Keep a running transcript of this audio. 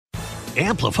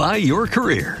Amplify your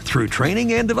career through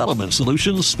training and development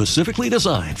solutions specifically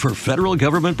designed for federal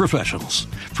government professionals.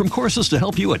 From courses to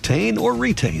help you attain or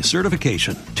retain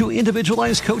certification, to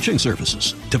individualized coaching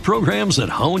services, to programs that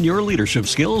hone your leadership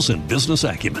skills and business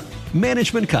acumen,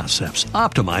 Management Concepts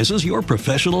optimizes your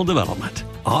professional development.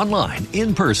 Online,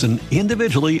 in person,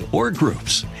 individually, or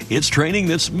groups, it's training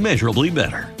that's measurably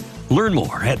better. Learn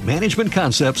more at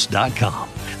managementconcepts.com.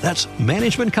 That's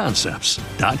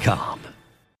managementconcepts.com.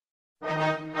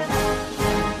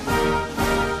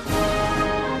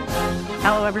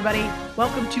 Hello, everybody.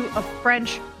 Welcome to a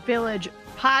French Village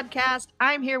podcast.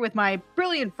 I'm here with my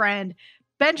brilliant friend,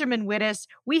 Benjamin Wittes.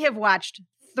 We have watched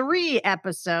 3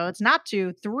 episodes, not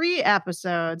 2, 3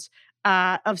 episodes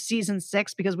of season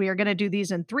 6, because we are going to do these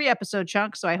in 3-episode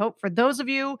chunks. So I hope for those of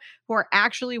you who are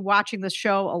actually watching the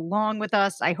show along with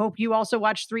us, I hope you also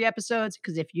watched 3 episodes,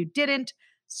 because if you didn't,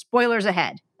 spoilers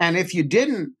ahead. And if you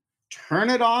didn't,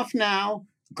 turn it off now.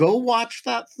 Go watch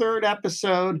that 3rd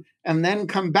episode and then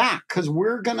come back, because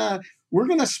we're gonna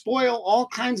spoil all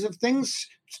kinds of things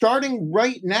starting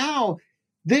right now.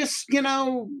 This,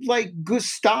 like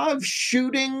Gustave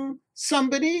shooting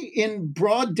somebody in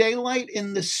broad daylight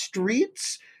in the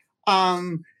streets.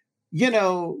 Leonore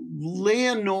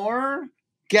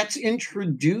gets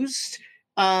introduced.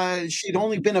 She'd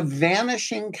only been a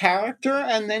vanishing character,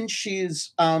 and then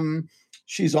she's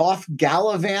off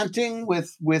gallivanting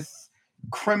with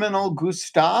criminal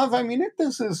Gustave. I mean,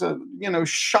 this is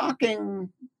shocking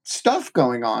stuff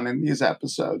going on in these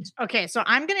episodes. Okay, so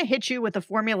I'm going to hit you with a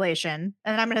formulation,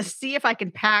 and I'm going to see if I can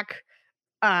pack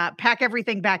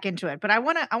everything back into it. But I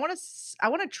want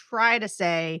to try to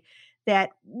say that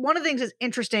one of the things that's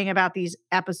interesting about these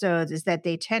episodes is that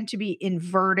they tend to be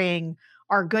inverting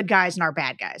our good guys and our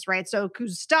bad guys, right? So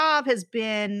Gustave has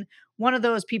been one of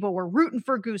those people. We're rooting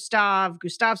for Gustave.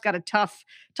 Gustave's got a tough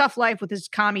life with his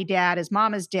commie dad. His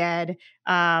mom is dead.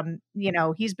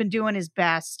 He's been doing his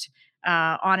best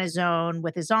on his own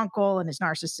with his uncle and his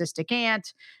narcissistic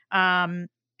aunt.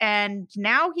 And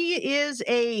now he is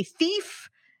a thief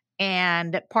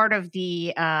and part of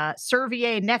the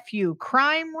Servier nephew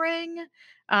crime ring.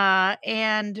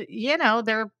 And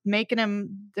they're making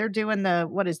him, they're doing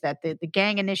the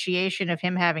gang initiation of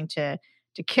him having to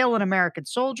kill an American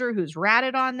soldier who's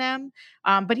ratted on them.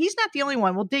 But he's not the only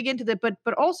one. We'll dig into that. But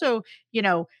also,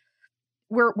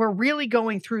 we're really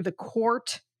going through the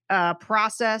court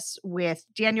process with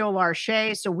Daniel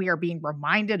Larche. So we are being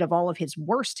reminded of all of his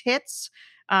worst hits.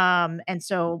 And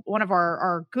so one of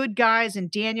our good guys in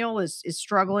Daniel is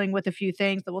struggling with a few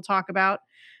things that we'll talk about.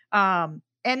 And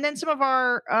then some of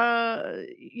our,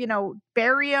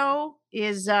 Barrio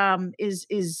is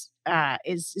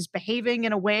behaving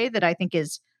in a way that I think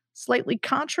is slightly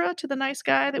contra to the nice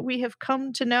guy that we have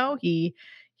come to know. He's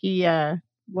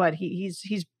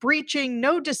breaching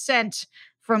no dissent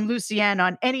from Lucien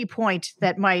on any point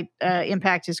that might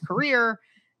impact his career.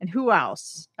 And who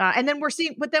else? And then we're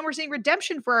seeing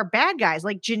redemption for our bad guys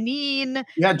like Janine.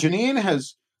 Yeah, Janine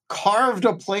has carved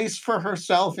a place for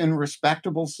herself in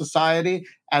respectable society,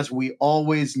 as we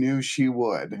always knew she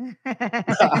would.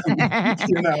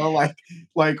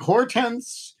 Like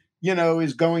Hortense,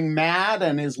 is going mad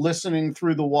and is listening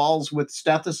through the walls with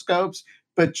stethoscopes,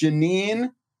 but Janine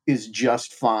is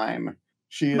just fine.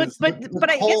 She is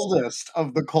the coldest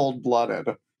of the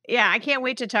cold-blooded. Yeah, I can't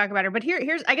wait to talk about her. But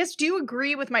here's, I guess, do you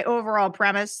agree with my overall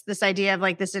premise? This idea of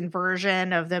like this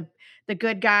inversion of the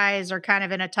good guys are kind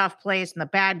of in a tough place and the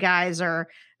bad guys are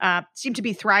seem to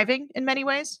be thriving in many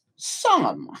ways?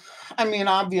 Some. I mean,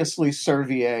 obviously,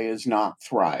 Servier is not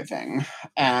thriving.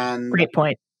 And great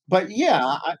point. But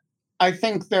yeah, I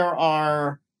think there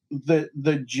are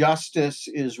the justice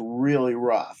is really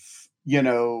rough.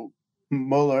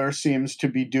 Mueller seems to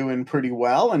be doing pretty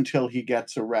well until he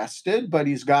gets arrested, but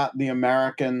he's got the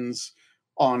Americans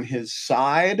on his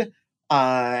side.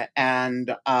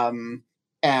 And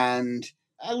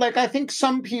I think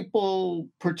some people,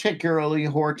 particularly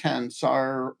Hortense,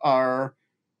 are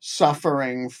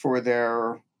suffering for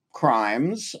their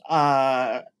crimes,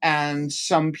 and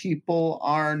some people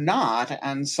are not.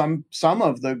 And some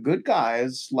of the good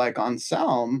guys, like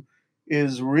Anselm,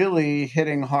 is really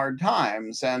hitting hard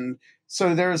times. And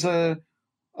so there's a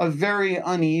very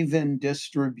uneven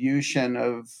distribution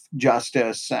of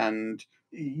justice. And,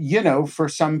 for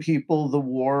some people, the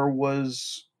war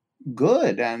was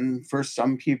good. And for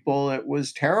some people, it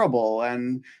was terrible.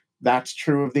 And that's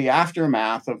true of the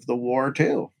aftermath of the war,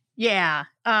 too. Yeah.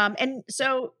 And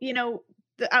so,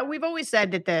 we've always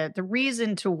said that the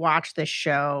reason to watch this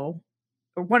show,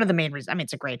 or one of the main reasons, I mean,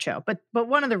 it's a great show, but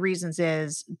one of the reasons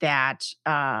is that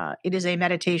it is a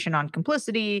meditation on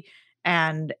complicity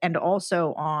and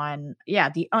also on,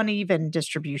 the uneven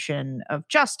distribution of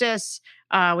justice,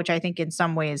 which I think in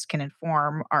some ways can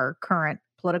inform our current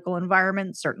political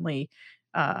environment. Certainly,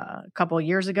 a couple of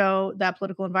years ago, that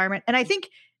political environment, and I think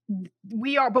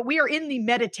we are in the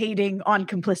meditating on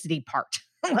complicity part.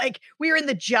 Like, we are in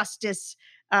the justice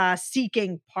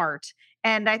seeking part,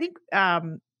 and I think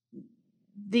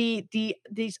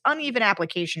these uneven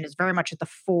application is very much at the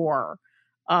fore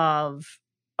of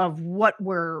what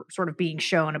we're sort of being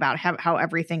shown about how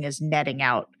everything is netting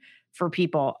out for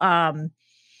people.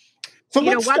 So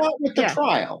let's start with the yeah,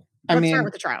 trial. let's start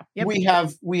with the trial. Yep.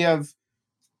 We have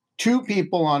two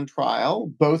people on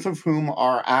trial, both of whom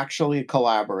are actually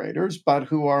collaborators, but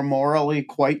who are morally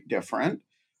quite different,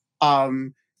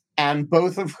 and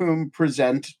both of whom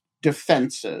present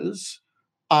defenses.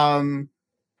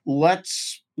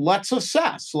 Let's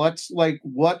assess.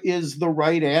 What is the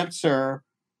right answer?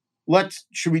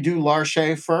 Should we do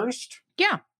Larcher first?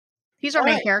 Yeah, he's our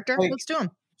main character. Let's do him.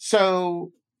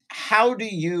 So, how do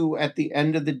you, at the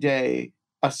end of the day,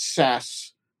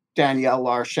 assess Danielle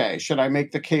Larcher? Should I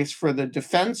make the case for the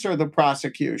defense or the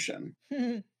prosecution?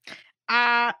 Well,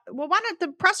 why not?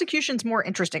 The prosecution's more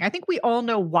interesting. I think we all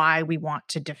know why we want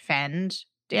to defend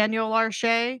Daniel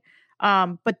Larcher.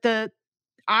 But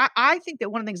I think that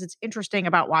one of the things that's interesting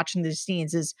about watching these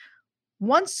scenes is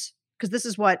because this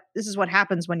is what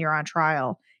happens when you're on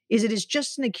trial, is it is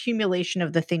just an accumulation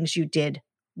of the things you did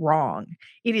wrong.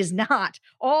 It is not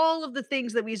all of the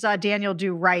things that we saw Daniel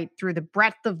do right through the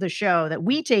breadth of the show that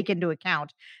we take into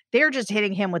account. They're just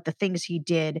hitting him with the things he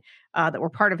did that were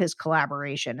part of his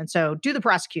collaboration. And so do the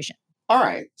prosecution. All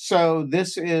right. So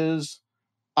this is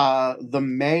the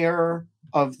mayor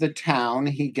of the town.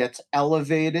 He gets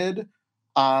elevated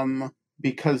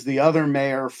because the other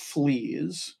mayor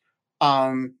flees.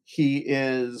 He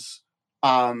is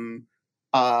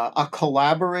a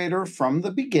collaborator from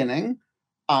the beginning.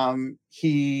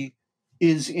 He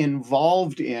is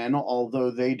involved in,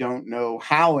 although they don't know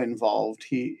how involved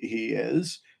he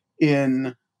is,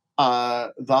 in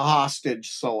the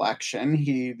hostage selection.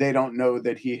 They don't know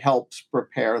that he helps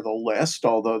prepare the list,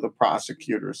 although the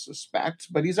prosecutor suspects,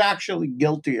 but he's actually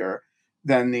guiltier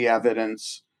than the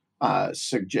evidence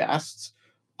suggests.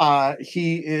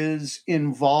 He is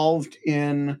involved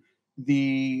in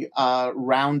the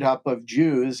roundup of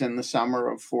Jews in the summer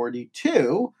of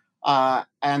 42,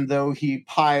 and though he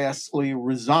piously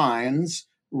resigns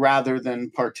rather than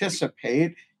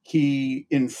participate, he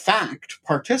in fact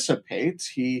participates.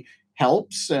 He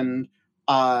helps, and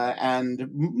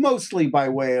mostly by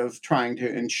way of trying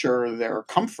to ensure their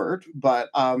comfort, but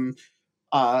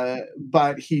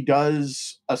he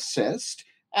does assist.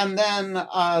 And then,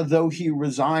 though he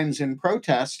resigns in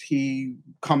protest, he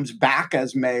comes back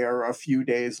as mayor a few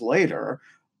days later.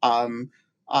 And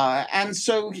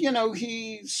so,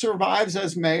 he survives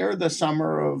as mayor the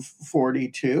summer of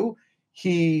 42.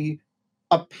 He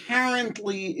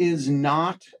apparently is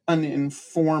not an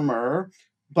informer,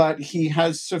 but he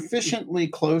has sufficiently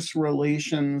close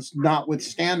relations,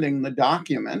 notwithstanding the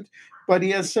document, but he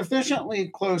has sufficiently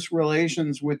close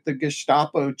relations with the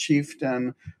Gestapo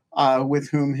chieftain with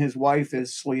whom his wife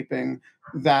is sleeping,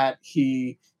 that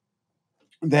the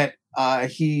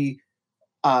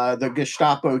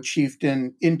Gestapo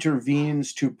chieftain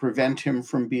intervenes to prevent him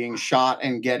from being shot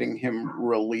and getting him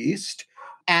released.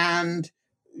 And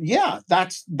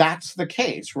that's the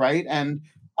case, right? And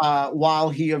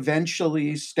while he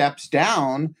eventually steps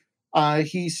down,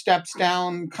 he steps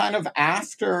down kind of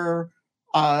after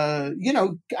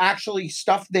actually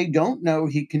stuff they don't know.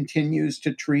 He continues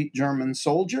to treat German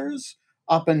soldiers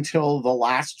up until the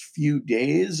last few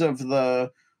days of the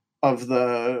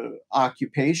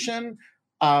occupation.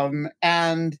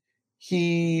 And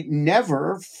he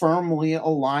never firmly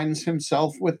aligns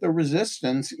himself with the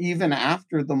resistance, even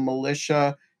after the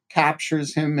militia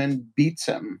captures him and beats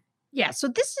him. Yeah, so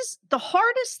this is the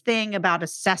hardest thing about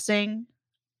assessing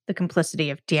the complicity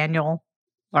of Daniel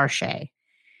Larcher,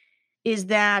 is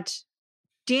that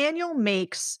Daniel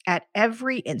makes, at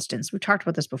every instance, we've talked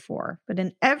about this before, but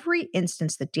in every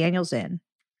instance that Daniel's in,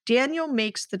 Daniel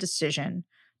makes the decision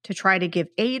to try to give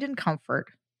aid and comfort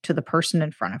to the person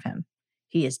in front of him.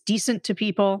 He is decent to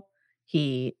people.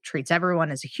 He treats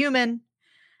everyone as a human.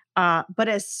 But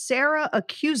as Sarah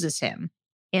accuses him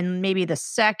in maybe the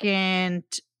second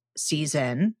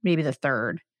season, maybe the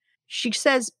third, she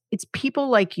says, it's people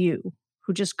like you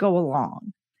who just go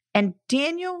along. And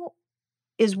Daniel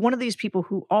is one of these people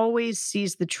who always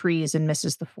sees the trees and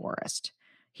misses the forest.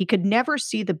 He could never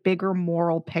see the bigger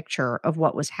moral picture of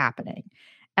what was happening.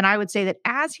 And I would say that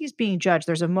as he's being judged,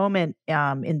 there's a moment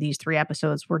in these 3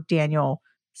 episodes where Daniel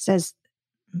says,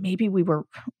 maybe we were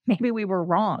maybe we were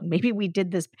wrong. Maybe we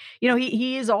did this.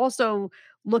 He is also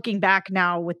looking back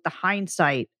now with the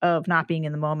hindsight of not being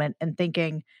in the moment and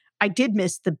thinking, I did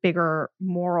miss the bigger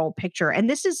moral picture. And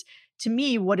this is, to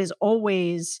me, what is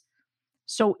always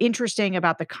so interesting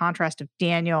about the contrast of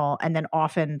Daniel and then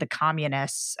often the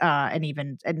communists,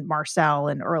 and Marcel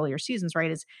in earlier seasons, right?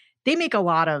 Is they make a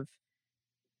lot of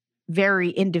very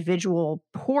individual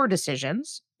poor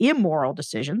decisions, immoral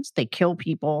decisions. They kill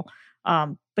people,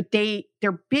 but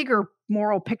their bigger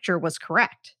moral picture was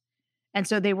correct, and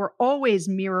so they were always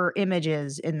mirror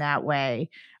images in that way.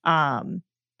 And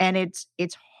it's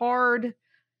hard.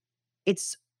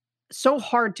 It's so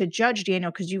hard to judge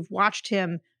Daniel because you've watched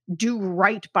him do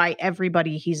right by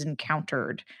everybody he's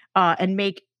encountered, and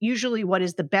make usually what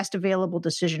is the best available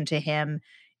decision to him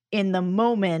in the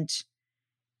moment,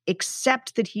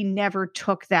 except that he never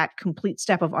took that complete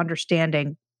step of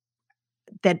understanding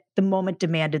that the moment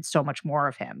demanded so much more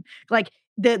of him. Like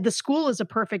the school is a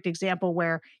perfect example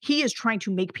where he is trying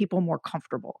to make people more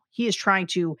comfortable. He is trying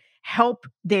to help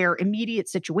their immediate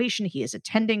situation. He is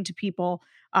attending to people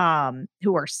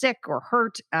who are sick or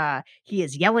hurt. He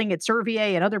is yelling at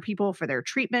Servier and other people for their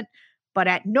treatment. But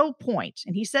at no point,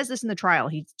 and he says this in the trial,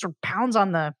 he sort of pounds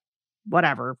on the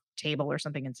whatever table or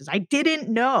something and says, I didn't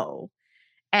know.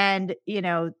 And,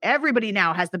 everybody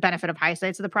now has the benefit of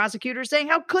hindsight. So the prosecutor saying,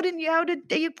 how couldn't you? How did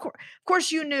they? Of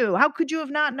course you knew. How could you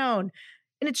have not known?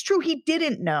 And it's true, he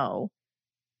didn't know,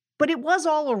 but it was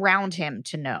all around him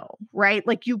to know, right?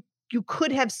 Like you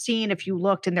could have seen if you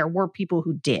looked, and there were people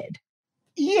who did.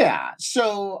 Yeah.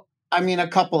 So, I mean, a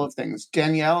couple of things.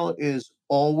 Daniel is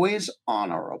always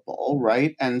honorable,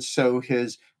 right? And so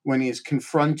when he's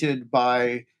confronted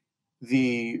by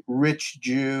the rich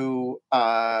Jew,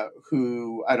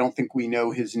 who I don't think we know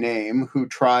his name, who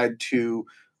tried to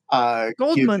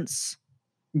Goldmans.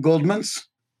 Goldmans?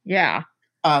 Yeah.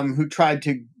 Who tried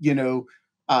to,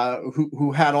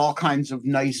 who had all kinds of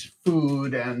nice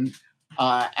food and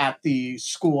at the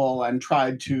school and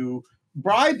tried to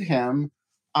bribe him.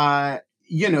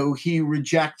 He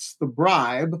rejects the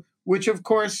bribe, which of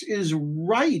course is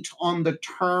right on the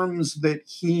terms that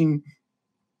he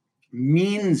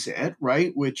means it,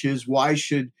 right? Which is, why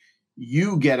should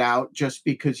you get out just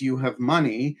because you have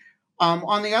money?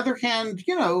 On the other hand,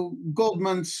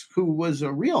 Goldmans, who was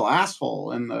a real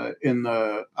asshole in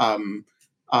the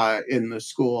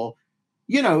school,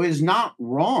 is not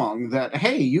wrong that,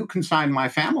 hey, you consigned my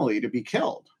family to be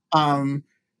killed,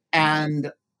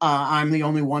 and I'm the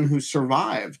only one who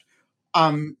survived.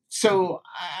 So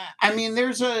I mean,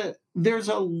 there's a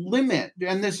limit,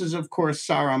 and this is, of course,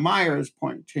 Sarah Meyer's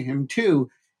point to him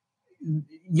too.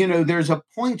 There's a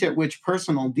point at which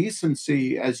personal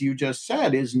decency, as you just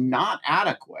said, is not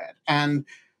adequate, and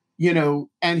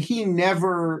he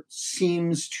never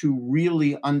seems to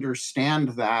really understand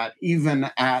that,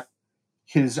 even at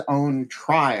his own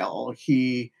trial.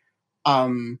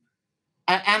 And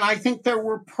I think there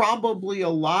were probably a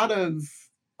lot of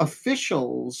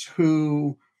officials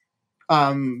who,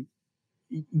 for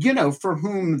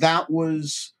whom that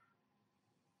was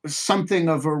something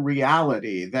of a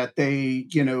reality, that they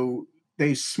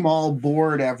small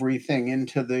board everything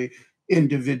into the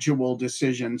individual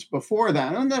decisions before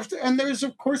that. And there's,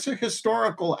 of course, a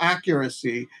historical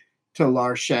accuracy to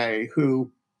Larcher,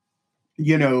 who,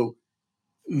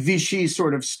 Vichy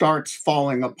sort of starts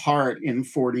falling apart in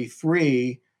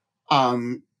 43,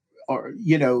 or,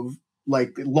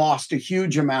 like lost a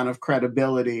huge amount of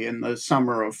credibility in the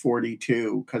summer of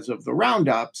 42 because of the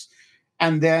roundups.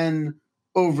 And then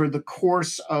over the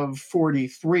course of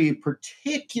 43,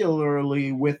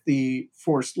 particularly with the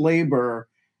forced labor,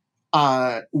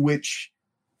 which,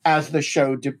 as the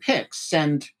show depicts,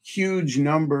 sent huge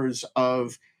numbers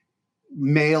of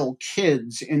male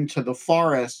kids into the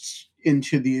forests,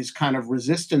 into these kind of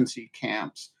resistancy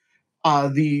camps.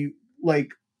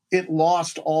 It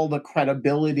lost all the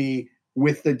credibility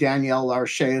with the Daniel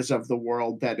Larchers of the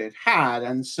world that it had.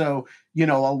 And so, a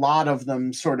lot of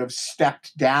them sort of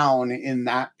stepped down in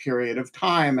that period of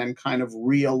time and kind of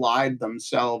reallied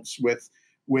themselves with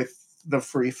the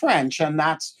Free French. And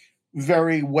that's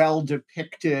very well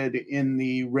depicted in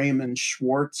the Raymond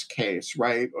Schwartz case,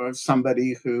 right? Or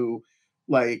somebody who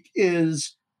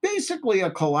is basically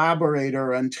a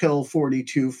collaborator until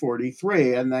 42,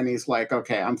 43. And then he's like,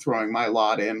 okay, I'm throwing my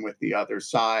lot in with the other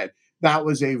side. That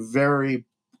was a very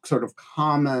sort of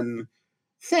common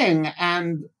thing.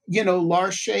 And,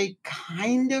 Larcher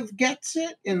kind of gets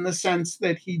it in the sense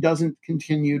that he doesn't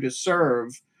continue to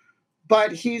serve,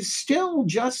 but he's still,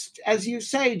 just as you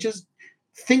say, just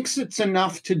thinks it's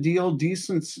enough to deal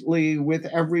decently with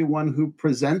everyone who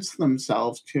presents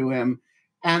themselves to him.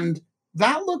 And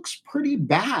that looks pretty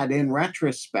bad in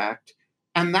retrospect.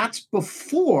 And that's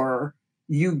before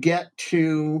you get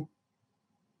to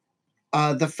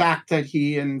the fact that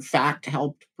he, in fact,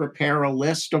 helped prepare a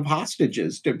list of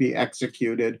hostages to be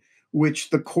executed, which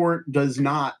the court does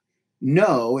not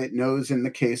know. It knows in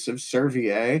the case of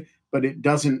Servier, but it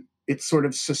doesn't, it sort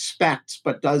of suspects,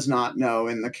 but does not know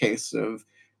in the case of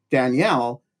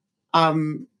Daniel.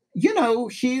 You know,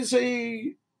 he's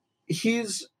a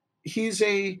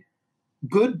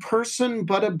good person,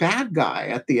 but a bad guy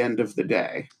at the end of the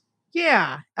day.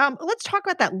 Yeah. Let's talk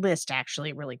about that list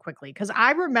actually really quickly, because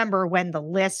I remember when the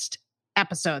list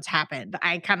episodes happened,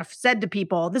 I kind of said to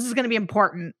people, this is going to be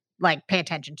important, like pay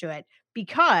attention to it,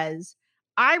 because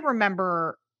I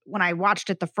remember when I watched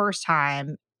it the first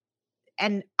time,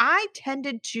 and I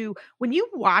tended to, when you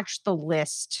watch the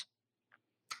list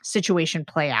situation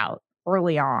play out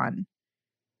early on,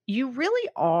 you really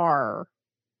are,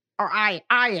 or I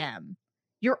am,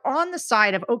 you're on the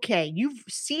side of, okay, you've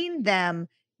seen them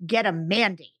get a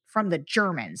mandate from the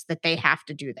Germans that they have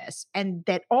to do this, and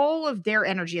that all of their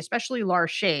energy, especially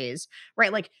Larcher's,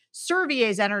 right? Like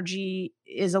Servier's energy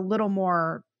is a little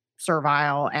more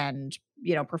servile and,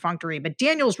 you know, perfunctory, but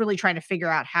Daniel's really trying to figure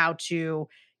out how to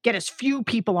get as few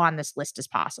people on this list as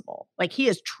possible. Like he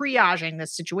is triaging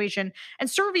this situation, and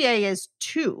Servier is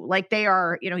too. Like they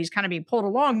are, you know, he's kind of being pulled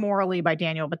along morally by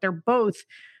Daniel, but they're both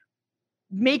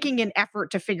making an effort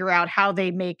to figure out how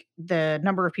they make the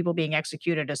number of people being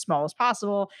executed as small as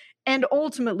possible. And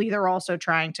ultimately, they're also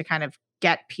trying to kind of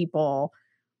get people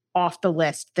off the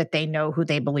list that they know who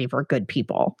they believe are good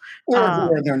people. Or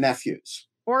who are their nephews.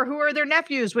 Or who are their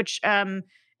nephews, which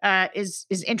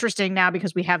is interesting now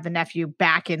because we have the nephew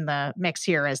back in the mix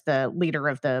here as the leader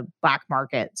of the black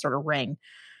market sort of ring.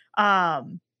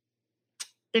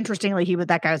 Interestingly,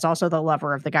 that guy is also the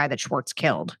lover of the guy that Schwartz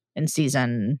killed in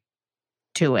season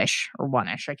 2-ish or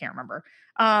 1-ish. I can't remember.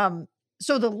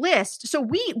 So the list, so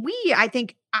we, I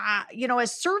think, you know,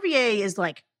 as Servier is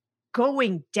like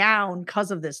going down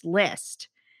because of this list,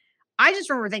 I just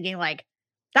remember thinking like,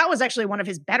 that was actually one of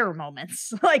his better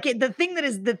moments. Like the thing that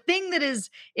is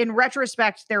in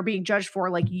retrospect, they're being judged for,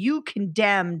 like you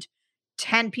condemned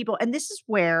 10 people. And this is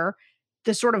where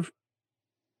the sort of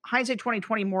hindsight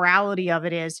 2020 morality of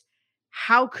it is,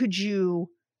 how could you,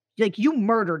 like you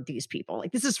murdered these people.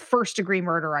 Like this is first degree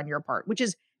murder on your part, which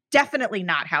is definitely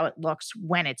not how it looks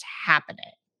when it's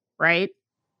happening. Right.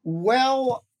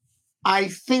 Well, I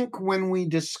think when we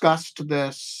discussed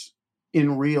this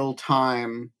in real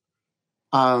time,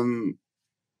 I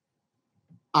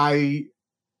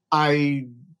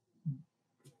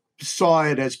saw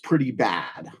it as pretty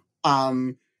bad.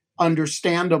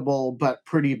 Understandable, but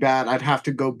pretty bad. I'd have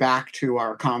to go back to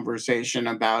our conversation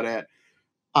about it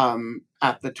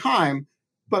at the time.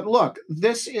 But look,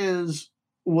 this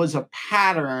was a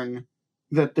pattern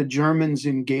that the Germans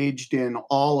engaged in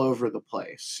all over the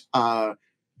place.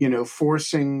 You know,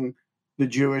 forcing the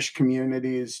Jewish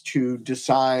communities to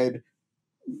decide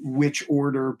which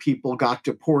order people got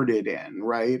deported in,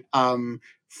 right?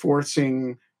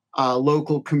 Forcing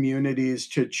local communities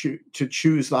to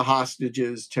choose the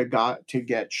hostages to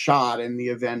get shot in the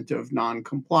event of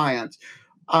non-compliance.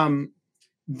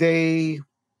 They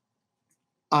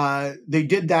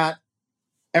did that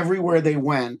everywhere they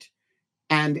went,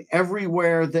 and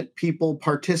everywhere that people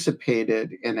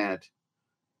participated in it,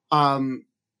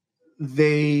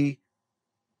 they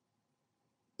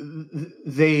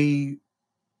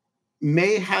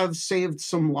may have saved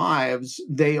some lives.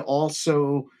 They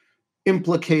also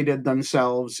implicated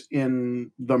themselves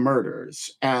in the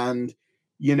murders. And,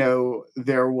 you know,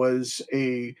 there was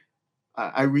I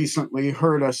recently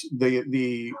heard a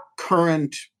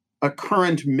current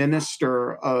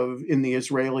minister in the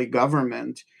Israeli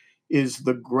government is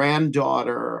the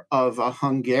granddaughter of a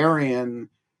Hungarian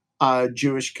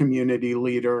Jewish community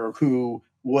leader who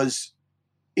was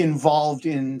involved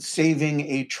in saving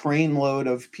a trainload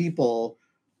of people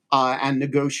and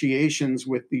negotiations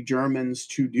with the Germans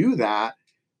to do that,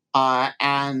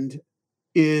 and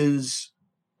was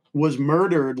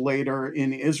murdered later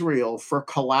in Israel for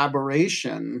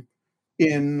collaboration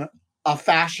in a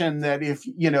fashion that, if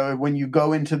you know, when you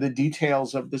go into the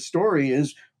details of the story,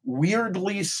 is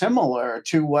weirdly similar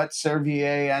to what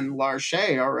Servier and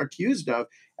Larcher are accused of,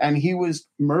 and he was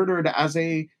murdered as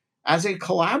a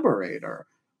collaborator.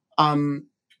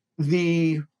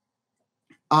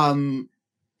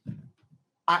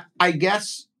 I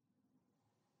guess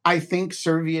I think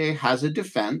Servier has a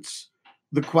defense.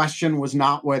 The question was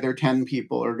not whether 10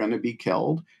 people are going to be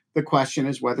killed. The question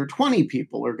is whether 20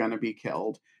 people are going to be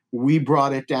killed. We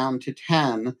brought it down to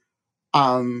 10.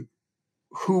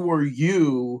 Who are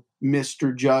you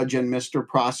Mr. Judge and Mr.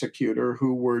 Prosecutor,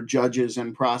 who were judges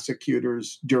and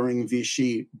prosecutors during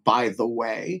Vichy, by the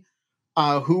way,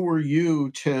 who were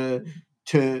you to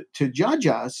judge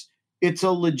us? It's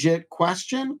a legit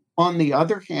question. On the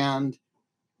other hand,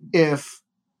 if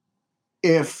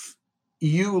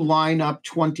you line up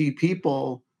 20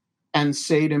 people and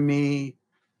say to me,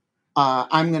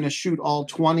 I'm going to shoot all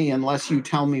 20 unless you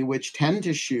tell me which 10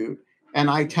 to shoot, and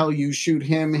I tell you shoot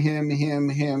him,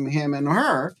 and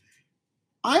her,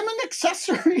 I'm an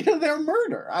accessory to their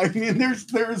murder. I mean,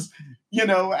 there's,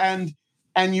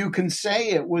 and you can say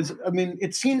it was, I mean,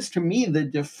 it seems to me the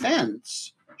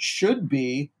defense should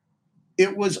be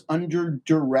it was under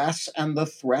duress and the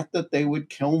threat that they would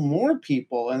kill more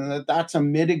people, and that's a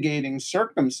mitigating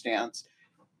circumstance.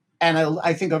 And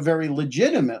I think a very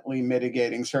legitimately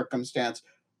mitigating circumstance.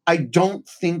 I don't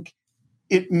think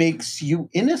it makes you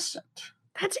innocent.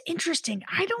 That's interesting.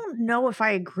 I don't know if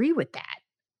I agree with that.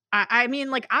 I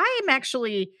mean, like, I'm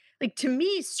actually, like, to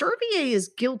me, Servier is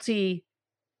guilty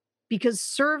because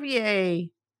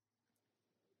Servier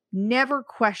never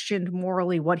questioned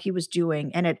morally what he was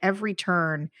doing. And at every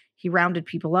turn, he rounded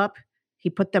people up. He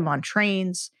put them on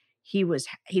trains. He was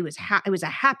a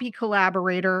happy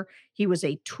collaborator. He was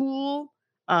a tool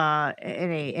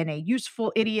and a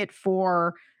useful idiot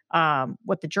for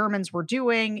what the Germans were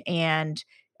doing. And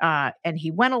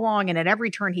he went along, and at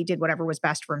every turn, he did whatever was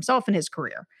best for himself in his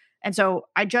career. And so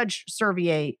I judge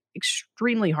Servier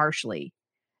extremely harshly.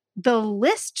 The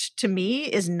list to me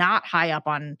is not high up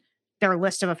on their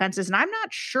list of offenses, and I'm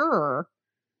not sure,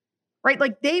 right?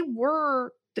 Like, they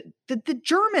were the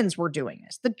Germans were doing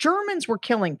this. The Germans were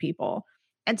killing people,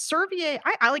 and Servier.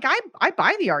 I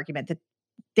buy the argument that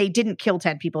they didn't kill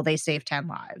 10 people; they saved 10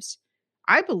 lives.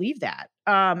 I believe that.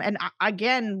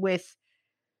 Again,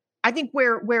 I think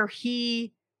where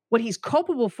what he's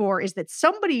culpable for is that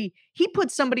he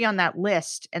put somebody on that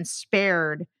list and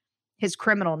spared his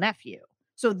criminal nephew.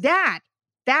 So that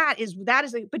is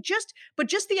but just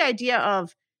the idea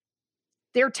of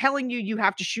they're telling you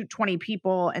have to shoot 20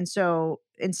 people, and so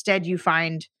instead you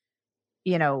find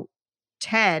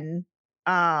 10,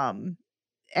 and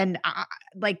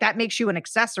like, that makes you an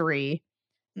accessory.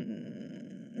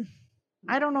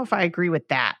 I don't know if I agree with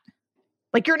that.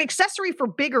 Like, you're an accessory for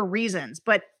bigger reasons,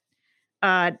 but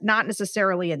not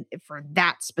necessarily for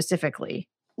that specifically.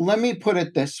 Let me put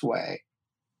it this way.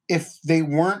 If they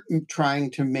weren't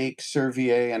trying to make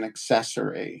Servier an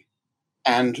accessory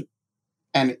and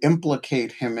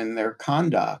implicate him in their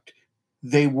conduct,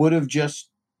 they would have just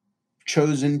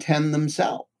chosen 10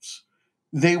 themselves.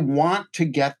 They want to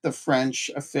get the French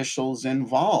officials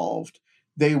involved.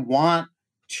 They want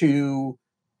to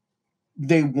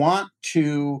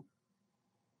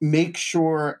make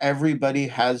sure everybody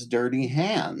has dirty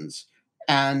hands.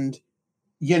 And,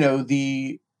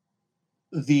 the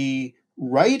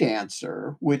right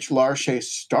answer, which Larcher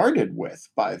started with,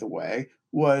 by the way,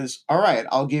 was, all right,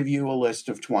 I'll give you a list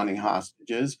of 20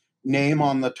 hostages. Name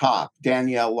on the top,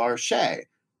 Danielle Larcher.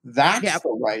 That's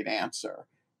the right answer.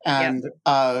 And,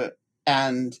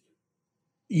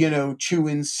 to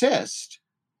insist,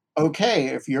 okay,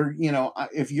 if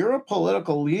you're a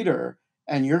political leader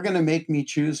and you're going to make me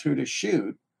choose who to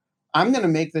shoot, I'm going to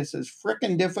make this as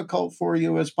frickin' difficult for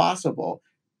you as possible.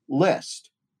 List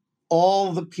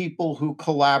all the people who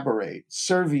collaborate: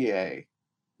 Servier,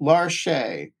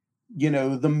 Larcher,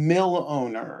 the mill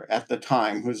owner at the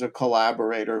time who's a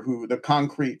collaborator, the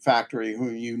concrete factory who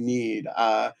you need,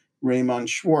 Raymond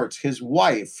Schwartz, his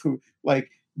wife, who,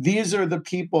 like, these are the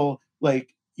people,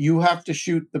 like, you have to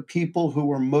shoot the people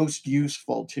who are most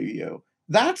useful to you.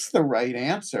 That's the right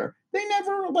answer. They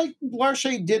never, like,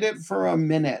 Larcher did it for a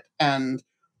minute, and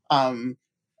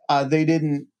they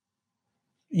didn't,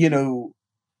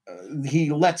 he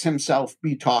lets himself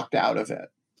be talked out of it.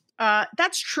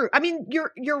 That's true. I mean,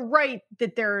 you're right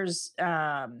that there's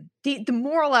the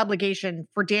moral obligation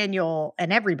for Daniel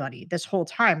and everybody this whole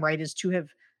time, right, is to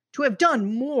have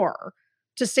done more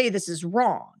to say this is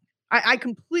wrong. I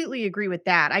completely agree with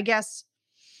that. I guess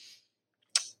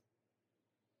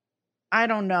I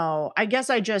don't know. I guess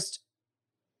I just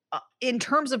in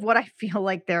terms of what I feel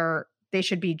like they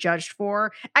should be judged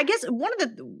for. I guess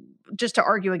just to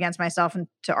argue against myself and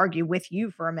to argue with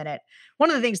you for a minute, one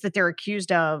of the things that they're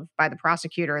accused of by the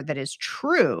prosecutor that is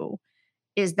true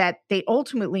is that they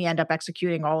ultimately end up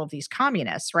executing all of these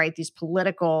communists, right? These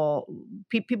political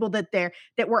people that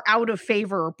were out of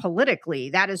favor politically.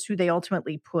 That is who they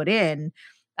ultimately put in.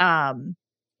 And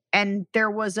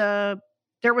there was a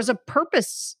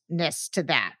purposeness to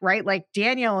that, right? Like,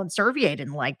 Daniel and Servier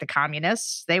didn't like the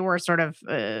communists. They were sort of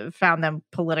found them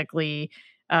politically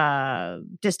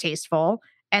distasteful.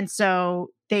 And so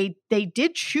they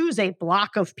did choose a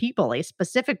block of people, a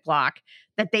specific block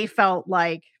that they felt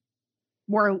like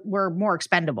were more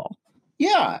expendable.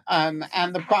 Yeah, and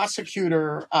the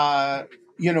prosecutor,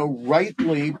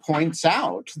 rightly points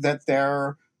out that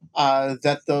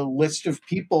that the list of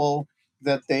people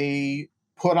that they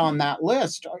put on that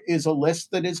list is a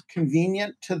list that is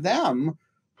convenient to them.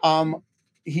 Um,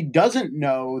 he doesn't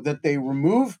know that they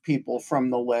remove people from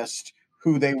the list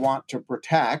who they want to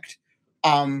protect,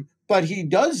 but he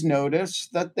does notice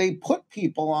that they put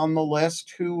people on the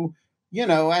list who,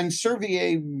 and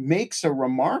Servier makes a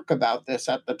remark about this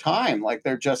at the time, like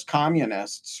they're just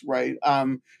communists, right?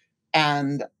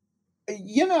 And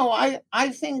I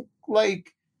think,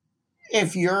 like,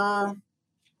 if you're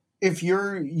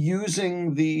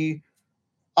using the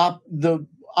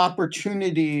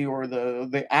opportunity or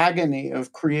the agony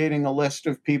of creating a list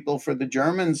of people for the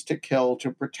Germans to kill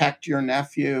to protect your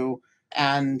nephew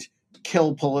and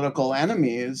kill political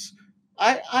enemies,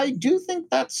 I do think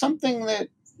that's something that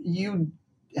you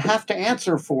have to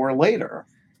answer for later.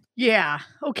 Yeah.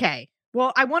 Okay.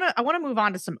 Well, I want to move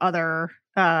on to some other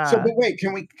So, but wait,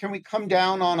 can we come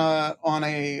down on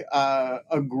a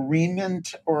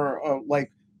agreement or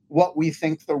like what we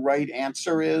think the right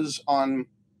answer is on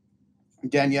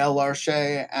Danielle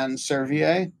Larcher and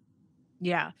Servier?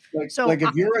 yeah. Like, So like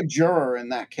if you're a juror in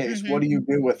that case, what mhm, do you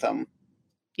do with them?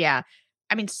 yeah.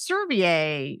 I mean,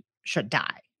 Servier should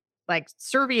die. Like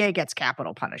Servier gets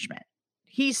capital punishment.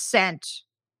 He sent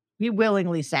he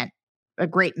willingly sent a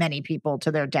great many people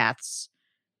to their deaths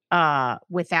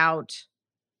without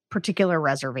particular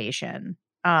reservation.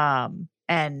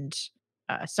 And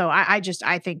so I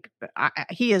think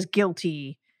he is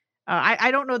guilty.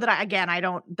 I don't know that I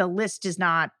don't, the list is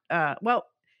not, well,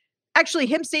 actually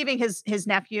him saving his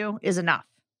nephew is enough.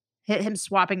 Him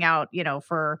swapping out,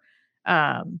 for,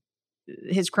 um,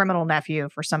 his criminal nephew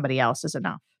for somebody else is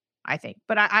enough, I think.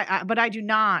 But I do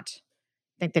not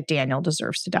think that Daniel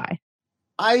deserves to die.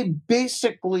 I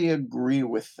basically agree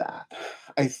with that.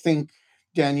 I think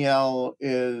Danielle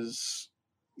is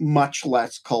much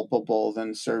less culpable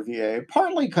than Servier,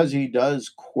 partly because he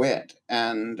does quit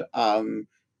and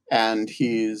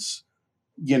he's,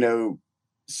 you know,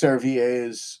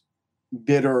 Servier's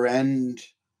bitter end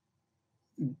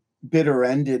bitter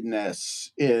endedness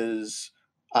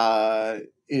uh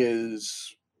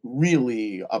is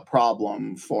really a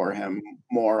problem for him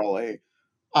morally.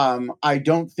 I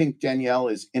don't think Danielle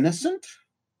is innocent.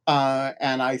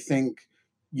 And I think,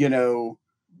 you know,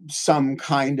 some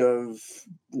kind of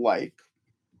like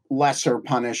lesser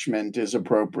punishment is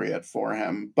appropriate for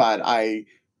him. But I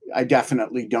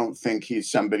definitely don't think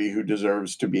he's somebody who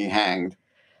deserves to be hanged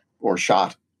or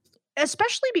shot.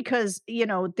 Especially because,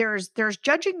 there's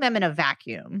judging them in a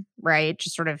vacuum, right?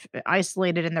 Just sort of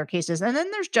isolated in their cases. And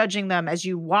then there's judging them as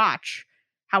you watch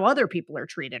how other people are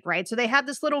treated, right? So they had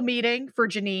this little meeting for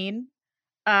Janine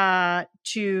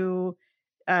to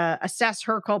assess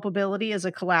her culpability as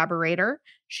a collaborator.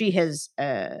 She has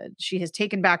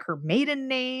taken back her maiden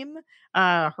name,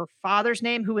 her father's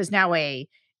name, who is now a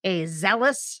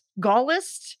zealous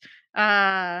Gaullist.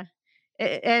 Uh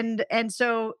and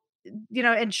so,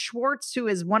 and Schwartz, who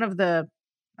is one of the,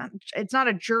 it's not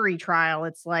a jury trial,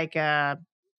 it's like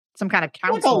some kind of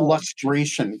Like a council.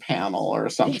 lustration panel or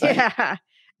something. Yeah.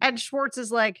 And Schwartz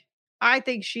is like, I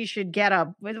think she should get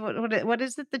what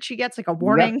is it that she gets, like a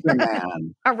warning,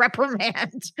 Reprimand. a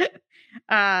reprimand,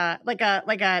 like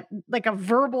a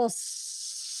verbal,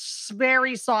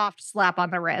 very soft slap on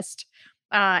the wrist.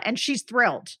 And she's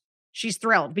thrilled. She's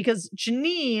thrilled because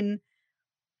Janine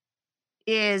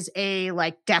is a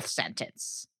like death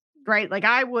sentence, right? Like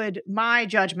my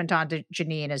judgment on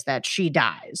Janine is that she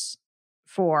dies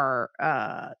for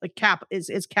like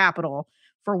is capital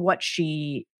for what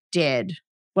she did.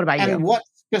 What about And you? what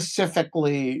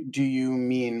specifically do you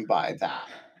mean by that?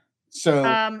 So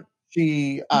Um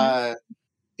she mhm.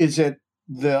 is it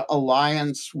the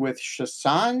alliance with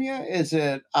Shasanya? Is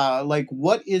it like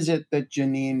what is it that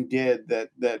Janine did that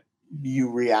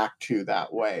you react to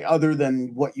that way, other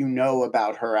than what you know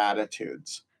about her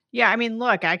attitudes? Yeah, I mean,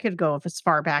 look, I could go as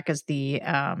far back as the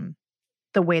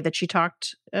way that she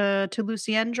talked to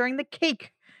Lucienne during the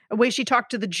cake, the way she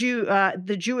talked to the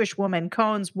Jewish woman,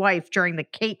 Cohen's wife, during the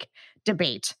cake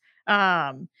debate.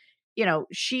 Um,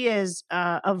 she is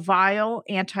a vile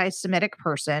anti-Semitic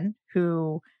person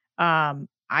who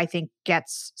I think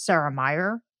gets Sarah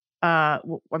Meyer. I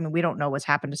mean, we don't know what's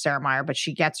happened to Sarah Meyer, but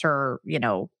she gets her,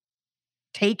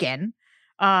 taken.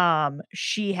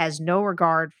 She has no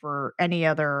regard for any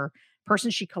other person.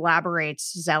 She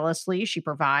collaborates zealously. She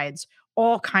provides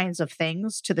all kinds of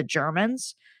things to the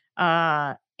Germans.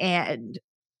 And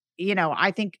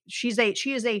I think she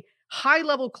is a high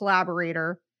level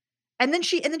collaborator. And then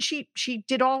she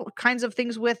did all kinds of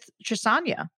things with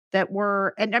Chisanya that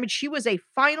were, and I mean, she was a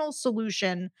final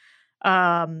solution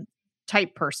um,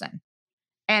 type person.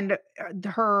 And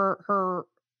her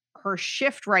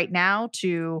shift right now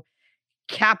to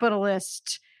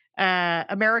capitalist,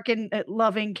 American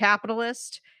loving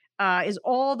capitalist, is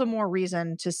all the more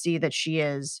reason to see that she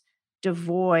is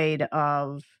devoid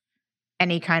of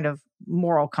any kind of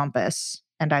moral compass,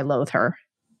 and I loathe her.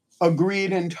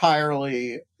 Agreed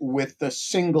entirely, with the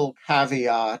single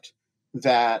caveat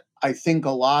that I think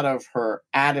a lot of her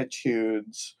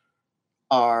attitudes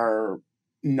are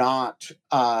not,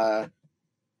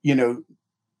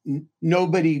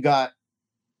 nobody got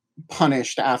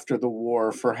punished after the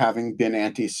war for having been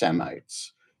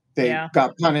anti-Semites. They Yeah.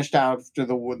 got punished after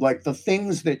the war. Like, the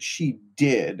things that she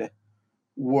did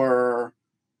were,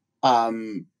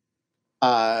 um,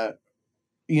 uh,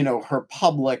 her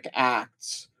public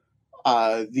acts,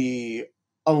 the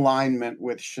alignment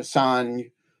with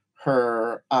Shasan,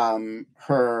 her,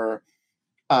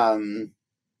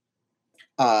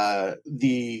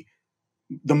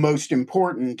 the most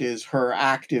important is her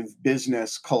active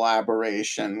business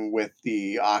collaboration with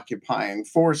the occupying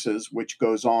forces, which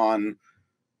goes on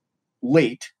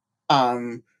late,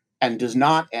 and does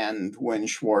not end when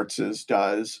Schwartz's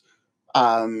does.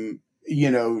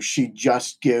 She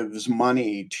just gives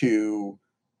money to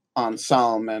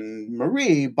Anselm and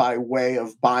Marie by way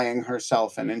of buying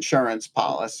herself an insurance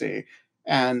policy.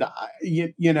 And,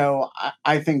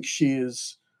 I think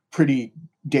she's pretty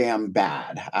damn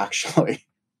bad, actually.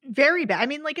 Very bad. I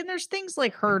mean, like, and there's things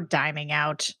like her diming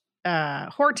out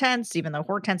Hortense, even though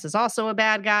Hortense is also a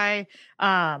bad guy.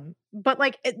 But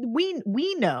like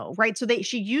we know, right? So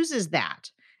she uses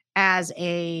that as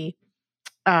a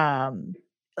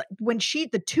when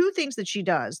the two things that she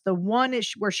does, the one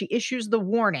is where she issues the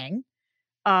warning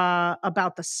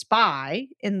about the spy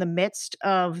in the midst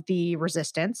of the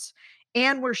resistance,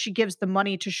 and where she gives the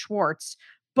money to Schwartz.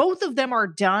 Both of them are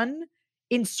done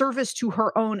in service to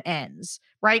her own ends,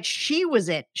 right? She was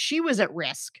at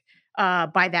risk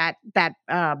by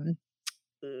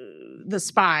the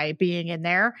spy being in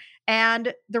there.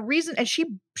 And the reason, and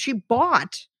she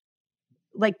bought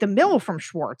like the mill from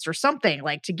Schwartz or something,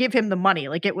 like to give him the money,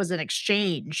 like it was an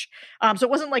exchange. So it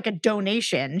wasn't like a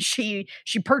donation. She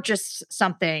purchased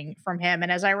something from him,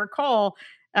 and as I recall,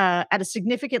 at a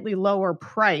significantly lower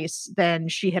price than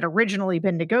she had originally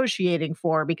been negotiating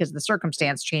for, because the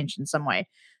circumstance changed in some way.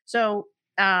 So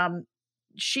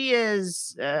she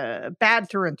is bad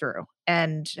through and through,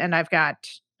 and I've got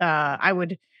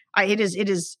it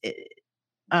is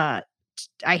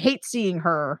I hate seeing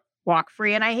her walk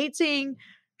free, and I hate seeing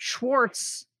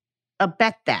Schwartz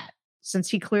abet that, since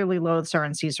he clearly loathes her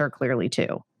and sees her clearly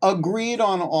too. Agreed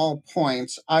on all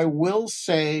points. I will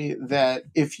say that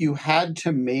if you had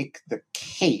to make the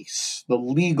case, the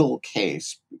legal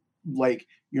case, like,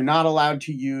 you're not allowed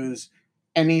to use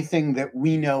anything that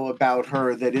we know about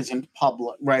her that isn't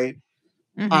public, right?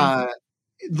 Mm-hmm.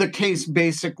 The case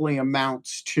basically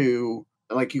amounts to,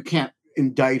 like, you can't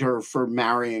indict her for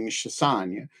marrying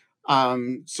Shasan.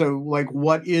 So, like,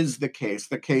 what is the case?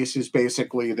 The case is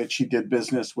basically that she did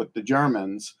business with the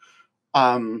Germans.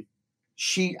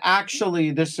 She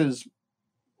actually, this is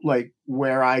like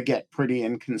where I get pretty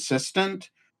inconsistent.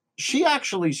 She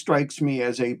actually strikes me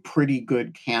as a pretty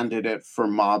good candidate for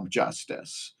mob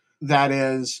justice. That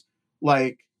is,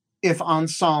 like, if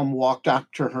Anselm walked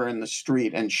up to her in the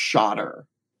street and shot her,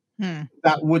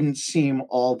 that wouldn't seem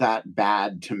all that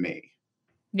bad to me.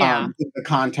 Yeah. In the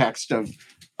context of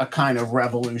a kind of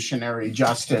revolutionary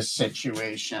justice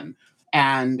situation.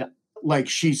 And, like,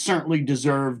 she certainly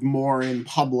deserved more in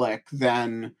public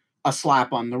than a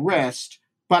slap on the wrist,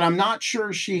 but I'm not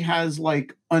sure she has,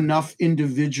 like, enough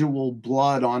individual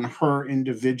blood on her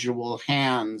individual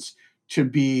hands to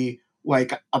be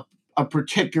like a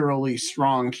particularly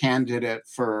strong candidate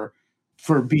for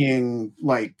being,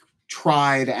 like,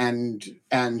 tried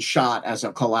and shot as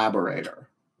a collaborator.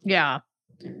 Yeah.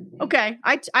 Okay,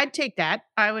 I'd take that.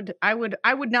 I would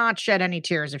not shed any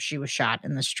tears if she was shot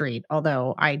in the street.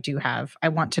 Although I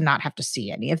want to not have to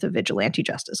see any of the vigilante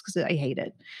justice because I hate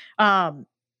it.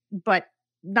 But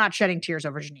not shedding tears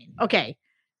over Janine. Okay,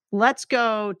 let's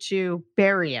go to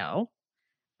Barrio.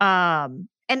 And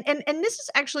this is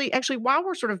actually while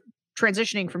we're sort of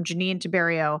transitioning from Janine to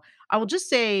Barrio, I will just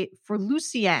say for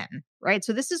Lucienne, right?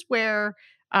 So this is where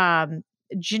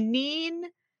Janine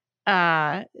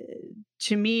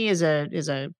to me is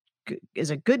a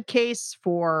good case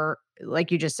for,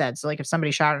 like you just said. So like if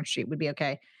somebody shot on the street would be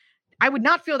okay. I would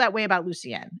not feel that way about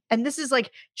Lucienne. And this is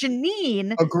like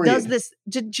Janine does Agreed. this.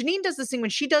 Janine does this thing when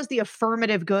she does the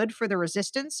affirmative good for the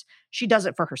resistance. She does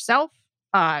it for herself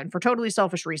and for totally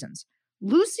selfish reasons.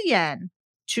 Lucienne,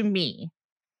 to me,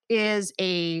 is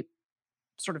a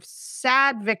sort of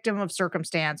sad victim of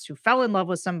circumstance who fell in love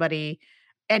with somebody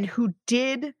and who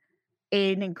did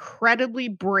an incredibly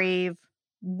brave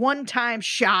one-time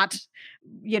shot,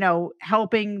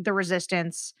 helping the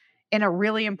resistance in a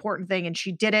really important thing. And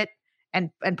she did it and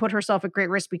put herself at great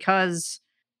risk because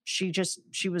she kind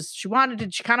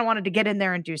of wanted to get in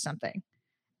there and do something.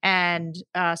 And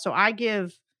so I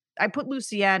put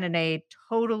Lucienne in a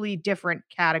totally different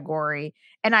category.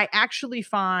 And I actually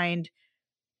find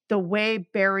the way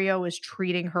Barrio is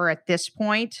treating her at this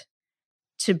point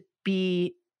to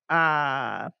be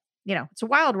it's a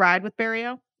wild ride with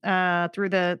Barrio through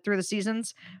the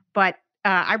seasons. But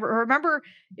I remember,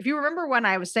 if you remember when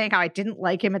I was saying how I didn't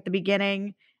like him at the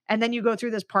beginning, and then you go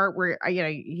through this part where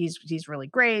he's really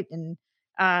great. And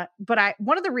but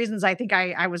one of the reasons I think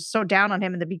I was so down on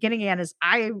him in the beginning, Anne, is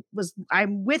I'm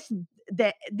with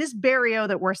this Barrio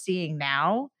that we're seeing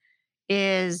now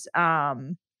is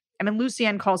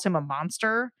Lucienne calls him a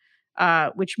monster,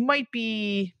 which might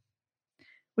be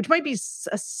a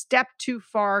step too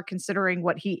far considering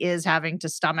what he is having to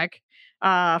stomach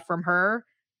from her,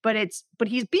 but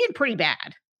he's being pretty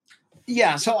bad.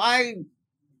 Yeah, so I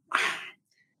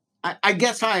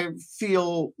guess I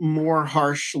feel more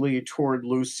harshly toward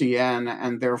Lucienne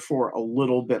and therefore a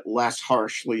little bit less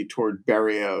harshly toward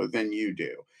Barrio than you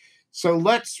do. So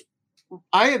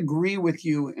I agree with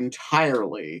you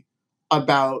entirely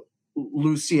about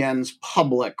Lucienne's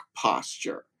public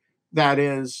posture. That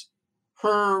is,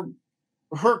 her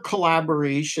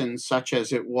collaboration, such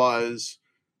as it was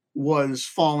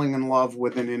falling in love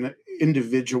with an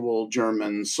individual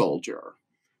German soldier.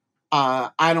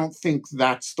 I don't think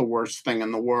that's the worst thing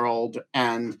in the world.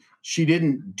 And she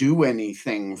didn't do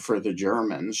anything for the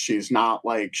Germans. She's not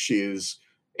like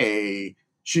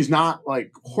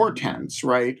Hortense,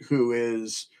 right? Who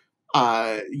is,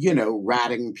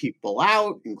 ratting people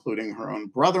out, including her own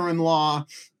brother-in-law.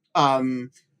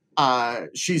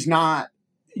 She's not,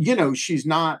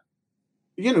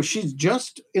 she's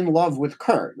just in love with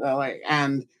Kurt.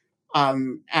 And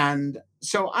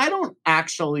so I don't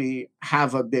actually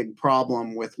have a big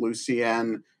problem with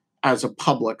Lucienne as a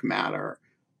public matter,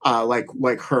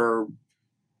 like her,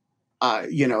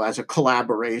 as a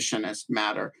collaborationist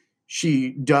matter.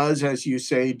 She does, as you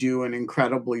say, do an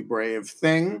incredibly brave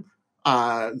thing,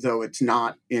 though it's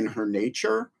not in her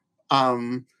nature.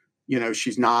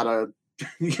 She's not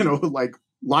like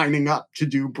lining up to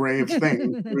do brave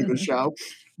things through the show.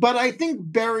 But I think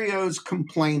Barrio's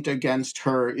complaint against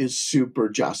her is super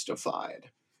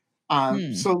justified.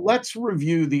 So let's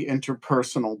review the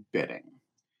interpersonal bidding.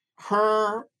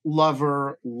 Her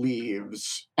lover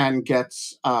leaves and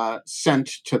gets sent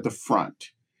to the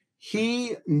front.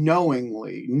 He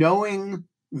knowing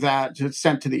that it's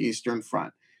sent to the Eastern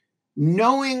Front,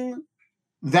 knowing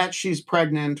that she's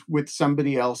pregnant with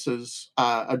somebody else's,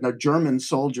 a German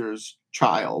soldier's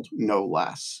child, no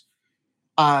less.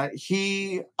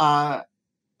 He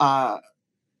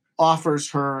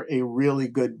offers her a really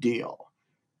good deal.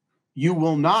 You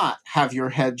will not have your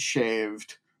head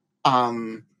shaved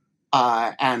and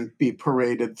be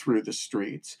paraded through the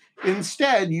streets.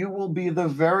 Instead, you will be the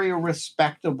very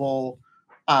respectable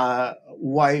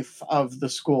wife of the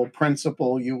school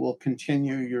principal. You will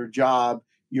continue your job.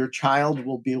 Your child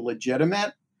will be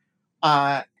legitimate.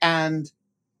 And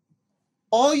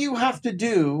all you have to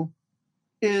do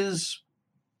is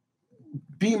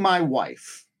be my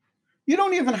wife. You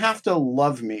don't even have to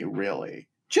love me, really.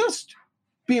 Just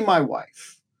be my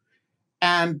wife.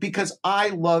 And because I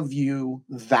love you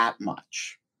that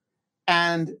much.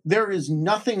 And there is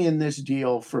nothing in this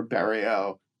deal for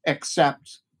Barrio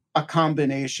except a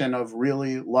combination of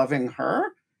really loving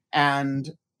her and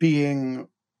being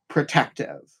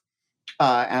protective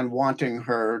and wanting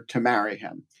her to marry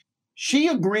him. She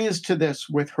agrees to this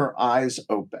with her eyes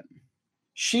open.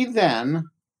 She then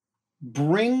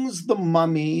smuggles the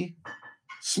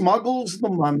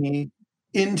mummy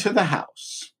into the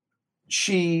house.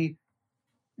 She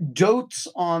dotes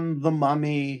on the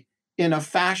mummy in a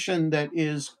fashion that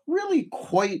is really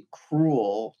quite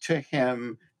cruel to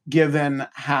him, given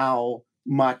how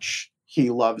much he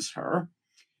loves her.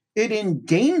 It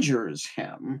endangers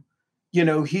him.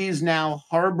 He's now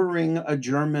harboring a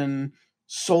German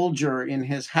soldier in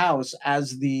his house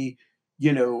as the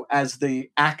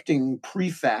acting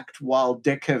prefect while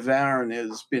de Quevern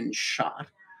has been shot.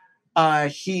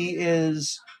 He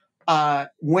is,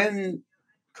 when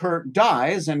Kurt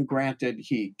dies, and granted,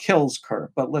 he kills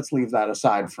Kurt, but let's leave that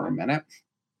aside for a minute.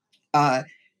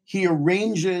 He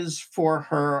arranges for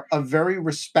her a very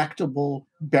respectable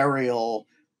burial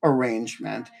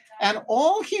arrangement. And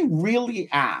all he really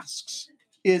asks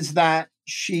is that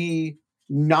she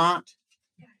not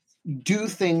do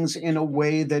things in a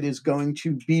way that is going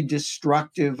to be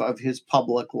destructive of his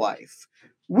public life,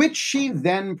 which she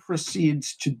then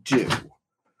proceeds to do.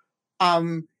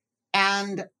 And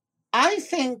I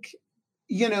think,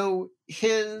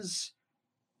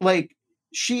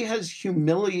 she has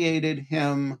humiliated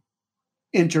him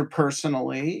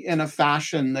interpersonally in a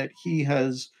fashion that he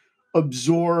has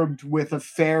absorbed with a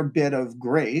fair bit of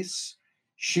grace.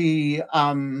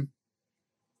 And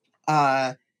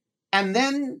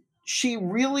then she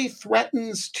really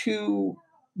threatens to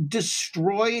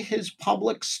destroy his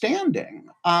public standing.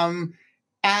 And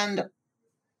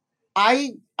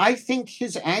I think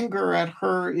his anger at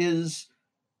her is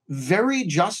very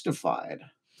justified.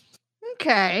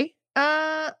 Okay.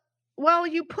 Well,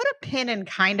 you put a pin in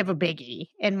kind of a biggie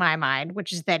in my mind,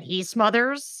 which is that he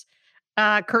smothers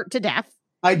Kurt to death.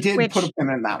 I did put a pin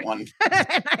in that one.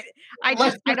 I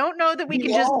don't know that we can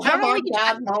just.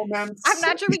 Moments. I'm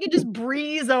not sure we can just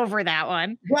breeze over that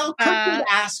one. Well, Kurt did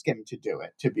ask him to do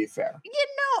it, to be fair.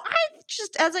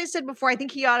 As I said before, I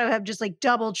think he ought to have just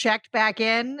double checked back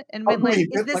in and been like,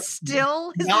 "Is this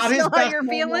still how you're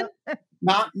feeling?"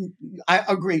 I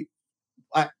agree.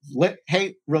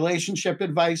 Hey, relationship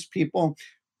advice, people.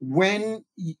 When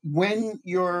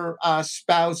your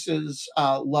spouse's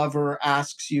lover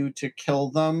asks you to kill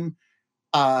them,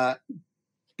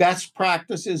 best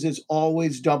practices is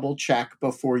always double check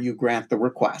before you grant the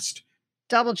request.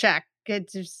 Double check.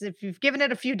 If you've given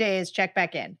it a few days, check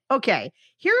back in. Okay,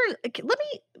 I'm going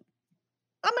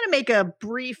to make a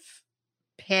brief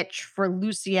pitch for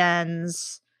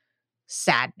Lucienne's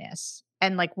sadness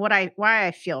and why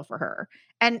I feel for her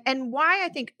and why I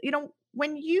think,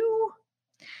 when you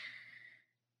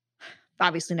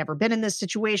obviously never been in this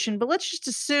situation, but let's just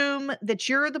assume that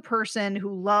you're the person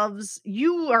who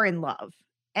you are in love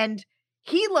and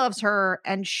he loves her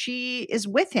and she is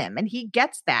with him and he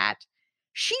gets that.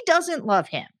 She doesn't love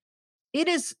him. It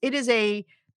is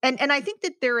and I think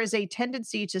that there is a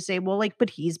tendency to say, well,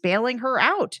 but he's bailing her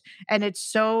out and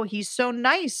he's so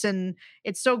nice and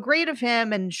it's so great of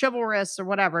him and chivalrous or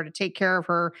whatever to take care of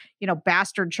her,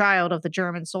 bastard child of the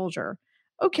German soldier.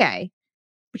 Okay.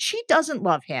 But she doesn't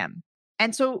love him.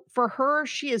 And so for her,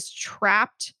 she is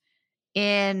trapped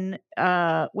in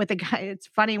with a guy. It's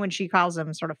funny when she calls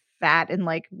him sort of fat in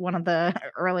one of the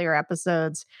earlier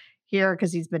episodes here,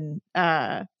 because he's been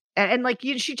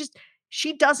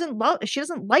she doesn't like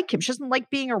him. She doesn't like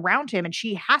being around him, and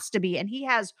she has to be. And he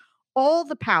has all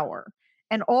the power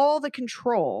and all the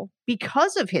control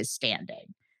because of his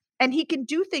standing. And he can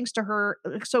do things to her.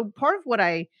 So part of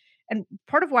why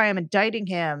I'm indicting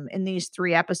him in these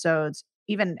 3 episodes,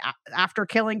 even after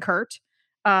killing Kurt,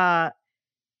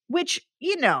 which,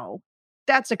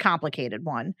 that's a complicated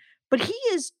one, but he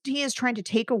is trying to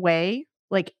take away,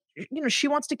 she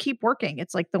wants to keep working.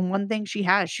 It's the one thing she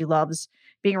has. She loves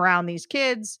being around these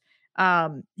kids.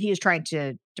 He is trying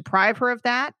to deprive her of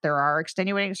that. There are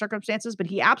extenuating circumstances, but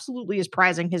he absolutely is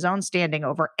prizing his own standing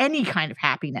over any kind of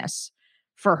happiness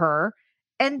for her.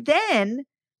 And then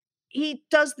he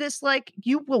does this,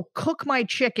 you will cook my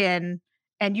chicken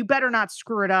and you better not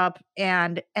screw it up.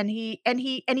 And he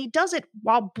does it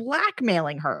while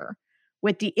blackmailing her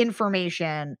with the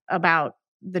information about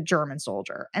the German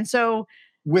soldier. And so,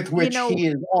 with which he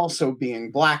is also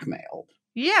being blackmailed.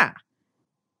 Yeah.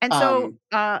 And so,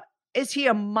 is he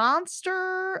a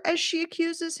monster as she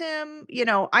accuses him?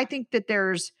 I think that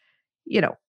there's,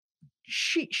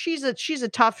 she's a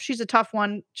tough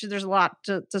one. There's a lot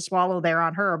to swallow there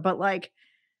on her, but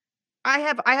I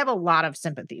have a lot of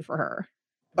sympathy for her.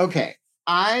 Okay.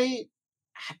 I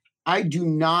do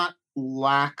not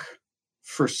lack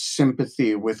for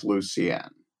sympathy with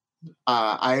Lucienne.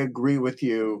 I agree with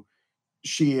you.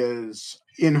 She is,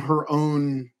 in her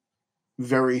own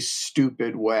very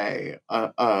stupid way,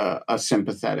 a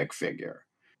sympathetic figure.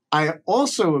 I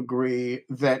also agree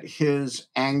that his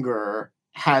anger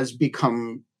has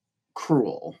become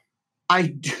cruel. I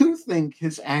do think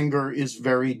his anger is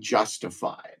very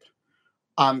justified.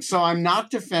 So I'm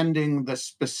not defending the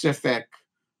specific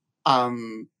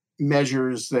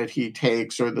measures that he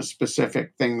takes or the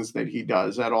specific things that he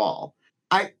does at all.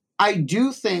 I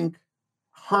do think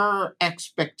her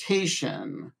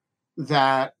expectation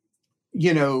that,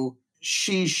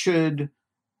 she should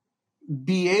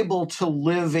be able to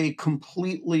live a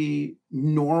completely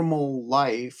normal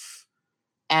life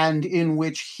and in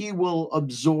which he will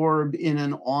absorb in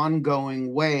an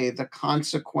ongoing way the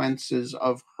consequences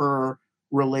of her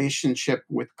relationship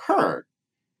with Kurt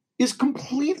is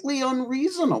completely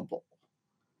unreasonable.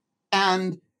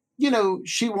 And,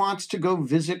 she wants to go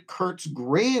visit Kurt's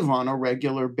grave on a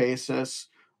regular basis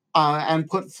and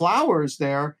put flowers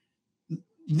there.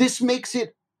 This makes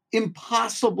it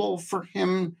impossible for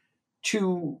him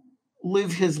to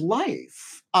live his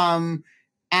life.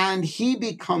 And he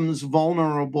becomes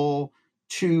vulnerable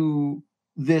to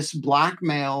this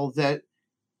blackmail that,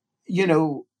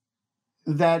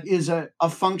 that is a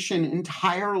function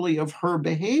entirely of her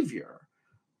behavior.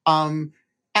 And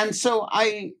so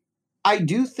I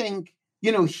do think,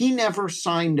 he never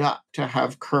signed up to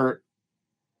have Kurt,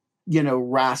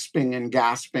 rasping and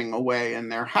gasping away in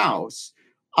their house.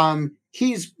 And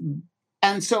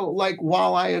so, like,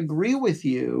 while I agree with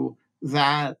you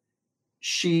that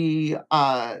she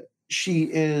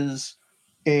is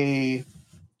a,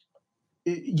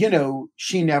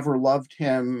 she never loved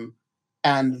him,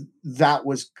 and that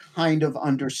was kind of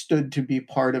understood to be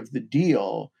part of the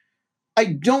deal, I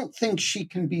don't think she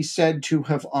can be said to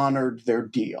have honored their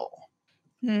deal.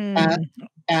 And,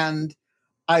 and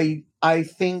I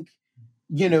think,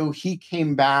 he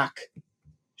came back.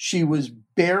 She was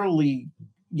barely,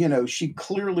 she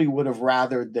clearly would have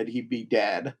rathered that he be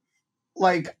dead.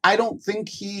 Like, I don't think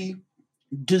he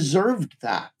deserved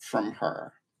that from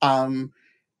her.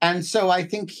 And so I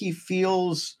think he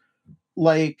feels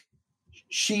like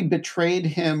she betrayed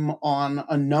him on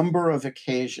a number of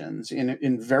occasions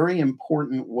in very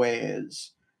important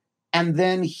ways. And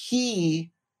then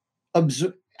he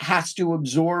has to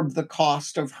absorb the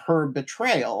cost of her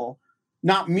betrayal,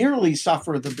 not merely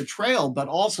suffer the betrayal, but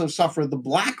also suffer the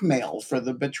blackmail for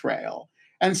the betrayal.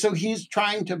 And so he's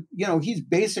trying to, he's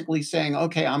basically saying,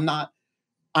 okay, I'm not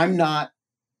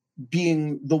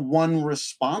being the one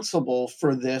responsible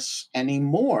for this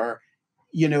anymore.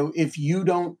 If you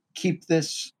don't keep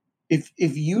this,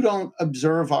 if you don't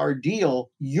observe our deal,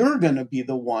 you're going to be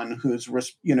the one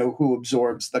who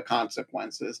absorbs the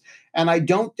consequences. And I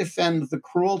don't defend the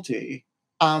cruelty,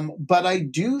 but I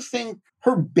do think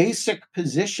her basic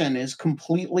position is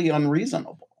completely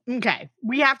unreasonable. Okay,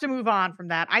 we have to move on from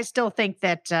that. I still think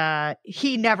that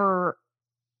he never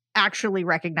actually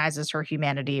recognizes her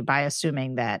humanity by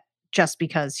assuming that just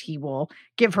because he will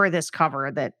give her this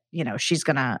cover that, she's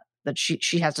gonna, that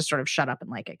she has to sort of shut up and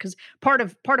like it. Because part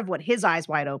of what his eyes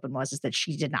wide open was is that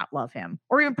she did not love him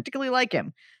or even particularly like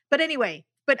him. But anyway,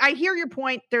 but I hear your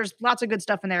point. There's lots of good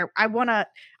stuff in there. I wanna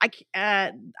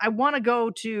go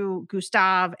to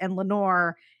Gustav and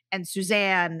Lenore and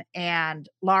Suzanne and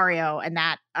Lario and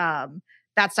that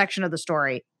section of the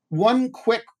story. One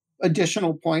quick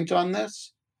additional point on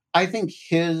this. I think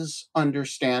his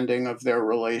understanding of their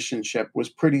relationship was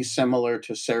pretty similar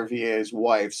to Servier's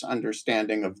wife's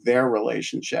understanding of their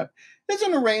relationship. It's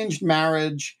an arranged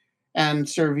marriage, and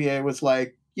Servier was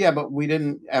like, yeah, but we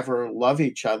didn't ever love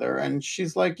each other. And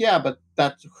she's like, yeah, but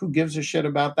who gives a shit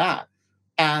about that?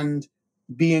 And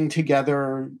being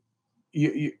together,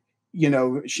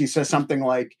 she says something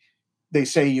like, they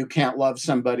say you can't love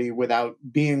somebody without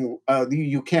being,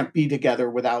 you can't be together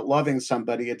without loving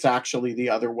somebody. It's actually the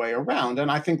other way around.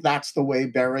 And I think that's the way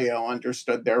Barrio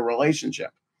understood their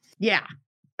relationship. Yeah,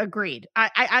 agreed.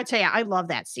 I tell you, I love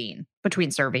that scene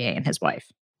between Servier and his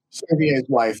wife. Servier's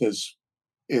wife is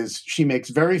she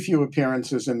makes very few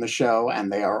appearances in the show, and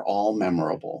they are all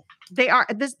memorable. They are.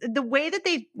 The way that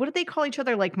what do they call each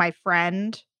other? Like, my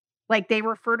friend. Like, they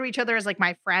refer to each other as like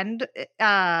my friend.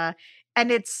 And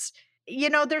it's,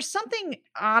 there's something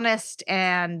honest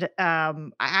and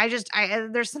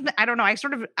there's something, I don't know.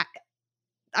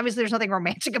 Obviously there's nothing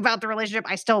romantic about the relationship.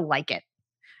 I still like it.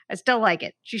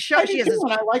 She is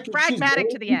pragmatic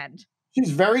to the end.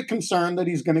 She's very concerned that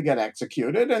he's going to get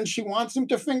executed, and she wants him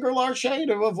to finger Larche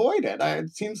to avoid it. It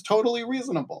seems totally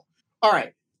reasonable. All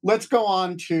right, let's go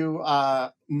on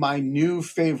to my new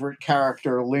favorite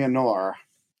character, Leonore.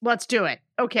 Let's do it.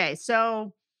 Okay,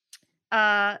 so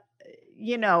we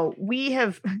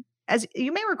have, as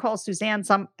you may recall, Suzanne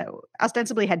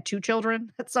ostensibly had 2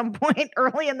 children at some point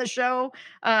early in the show.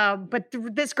 But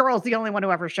this girl is the only one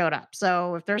who ever showed up.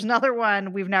 So if there's another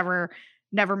one, we've never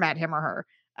met him or her.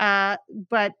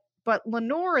 But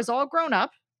Lenore is all grown up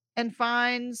and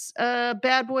finds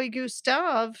bad boy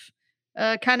Gustav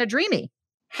kind of dreamy.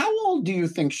 How old do you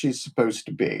think she's supposed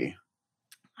to be?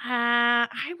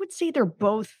 I would say they're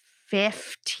both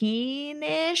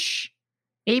 15-ish.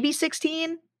 Maybe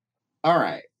 16. All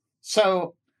right.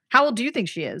 So how old do you think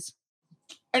she is?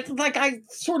 I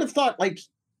sort of thought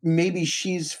maybe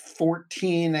she's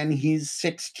 14 and he's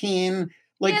 16.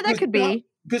 Yeah, that could be.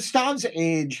 Gustav's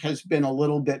age has been a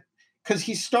little bit, because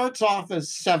he starts off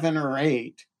as 7 or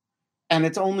 8, and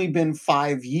it's only been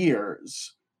 5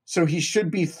 years. So he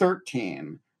should be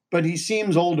 13, but he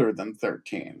seems older than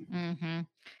 13. Mm-hmm.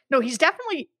 No, he's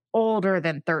definitely older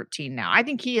than 13 now. I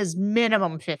think he is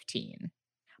minimum 15.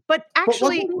 But But wasn't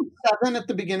actually, he 7 at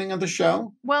the beginning of the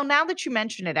show? well, now that you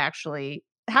mention it, actually,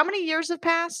 how many years have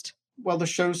passed? Well, the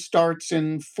show starts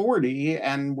in 40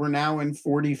 and we're now in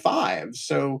 45.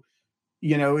 So,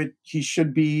 he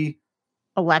should be,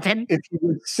 11. if he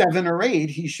was 7 or 8,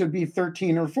 he should be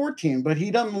 13 or 14, but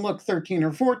he doesn't look 13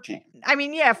 or 14. I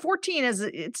mean, yeah, 14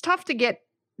 it's tough to get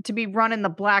to be running the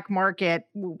black market,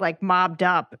 like mobbed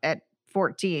up at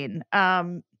 14.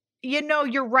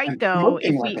 You're right And though.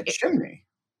 smoking like a chimney.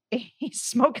 He's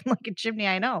smoking like a chimney,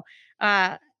 I know.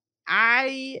 Uh,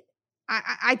 I,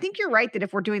 I think you're right that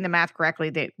if we're doing the math correctly,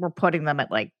 that we're putting them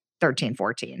at like 13,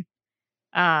 14.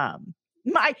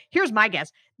 Here's my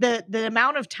guess. The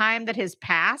amount of time that has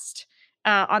passed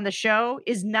on the show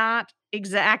is not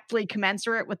exactly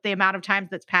commensurate with the amount of time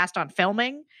that's passed on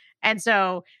filming. And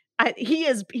so he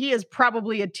is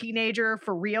probably a teenager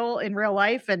for real in real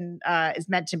life, and is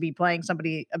meant to be playing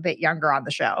somebody a bit younger on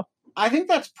the show. I think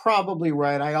that's probably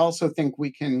right. I also think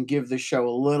we can give the show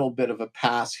a little bit of a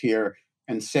pass here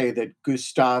and say that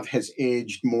Gustav has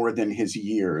aged more than his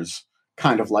years,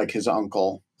 kind of like his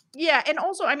uncle. Yeah, and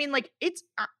also, I mean, like,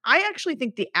 I actually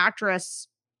think the actress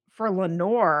for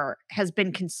Lenore has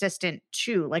been consistent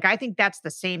too. Like, I think that's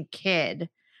the same kid.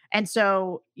 And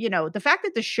so, the fact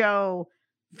that the show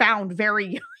found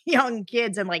very young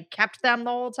kids and like kept them the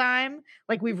whole time,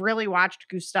 like we've really watched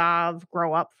Gustav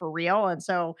grow up for real. And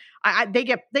so they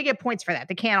get points for that.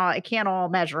 It can't all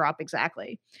measure up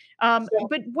exactly. But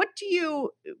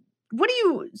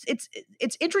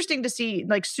it's interesting to see,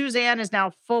 like, Suzanne is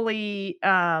now fully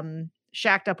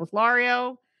shacked up with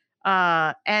Lario,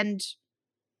 and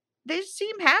they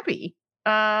seem happy,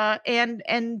 and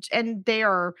they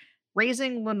are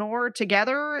raising Lenore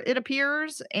together, it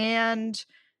appears, and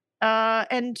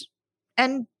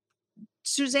and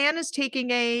Suzanne is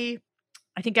taking I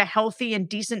think a healthy and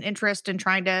decent interest in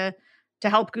trying to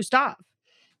help Gustav.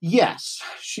 Yes,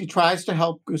 she tries to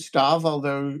help Gustav,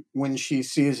 although when she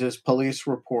sees his police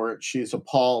report, she's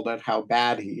appalled at how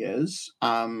bad he is,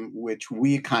 which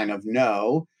we kind of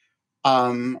know.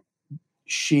 Um,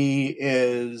 she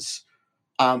is,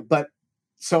 but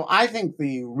so I think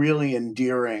the really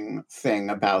endearing thing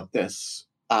about this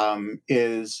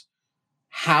is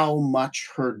how much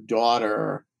her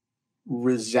daughter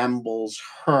resembles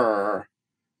her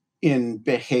in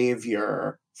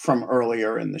behavior from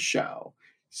earlier in the show.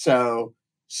 So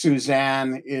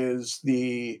Suzanne is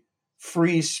the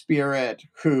free spirit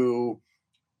who,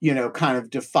 kind of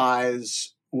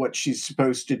defies what she's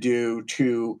supposed to do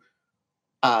to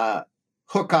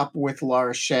hook up with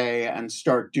Larche and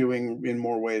start doing, in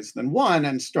more ways than one,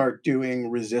 and start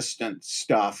doing resistance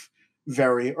stuff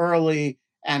very early,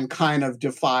 and kind of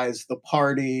defies the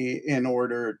party in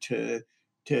order to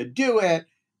do it,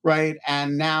 right?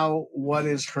 And now what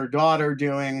is her daughter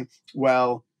doing?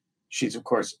 Well, she's of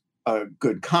course a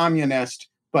good communist,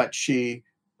 but she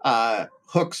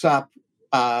hooks up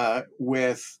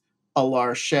with a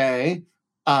Larche,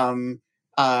 in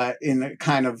a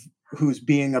kind of, who's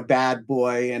being a bad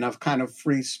boy in a kind of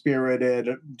free spirited,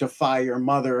 defy your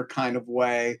mother kind of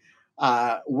way.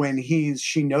 When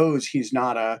she knows he's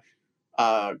not a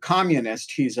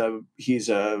communist, he's a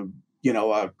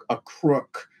a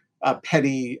crook, a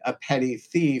petty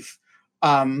thief,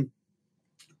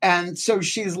 and so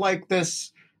she's like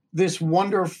this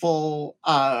wonderful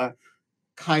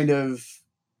kind of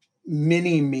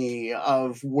mini me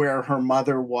of where her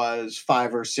mother was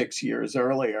 5 or 6 years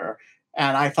earlier.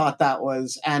 And I thought that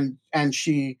was, and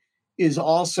she is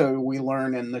also, we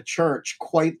learn in the church,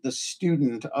 quite the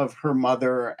student of her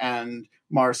mother and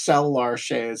Marcel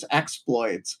Larche's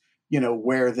exploits,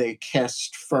 where they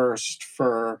kissed first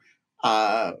for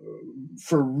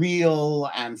real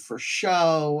and for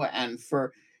show and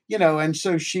for, and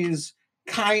so she's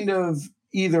kind of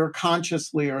either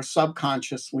consciously or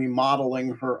subconsciously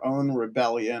modeling her own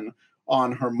rebellion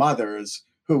on her mother's,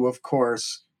 who of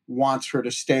course wants her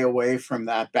to stay away from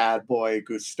that bad boy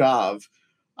Gustav,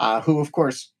 who of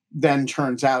course then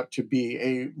turns out to be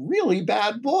a really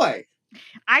bad boy.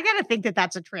 I gotta think that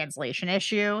that's a translation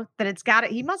issue. That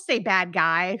he must say bad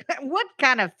guy. What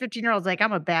kind of 15-year-old's like,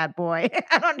 I'm a bad boy?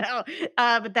 I don't know.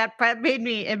 But that made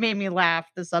me laugh.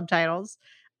 The subtitles.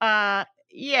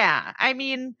 Yeah. I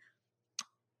mean,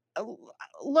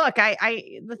 look,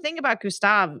 the thing about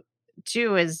Gustav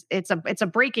too is it's a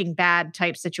Breaking Bad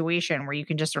type situation where you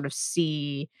can just sort of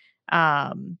see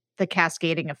the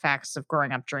cascading effects of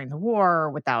growing up during the war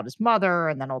without his mother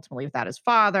and then ultimately without his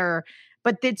father.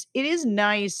 But it is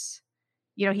nice,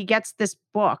 he gets this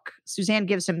book. Suzanne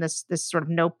gives him this sort of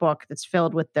notebook that's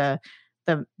filled with the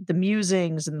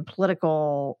musings and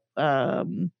political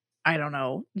I don't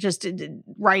know, just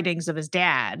writings of his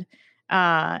dad.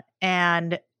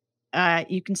 And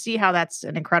you can see how that's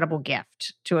an incredible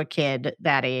gift to a kid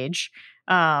that age.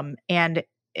 And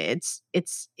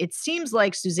it seems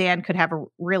like Suzanne could have a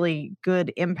really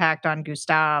good impact on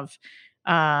Gustav.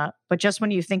 But just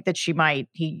when you think that she might,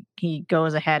 he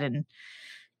goes ahead and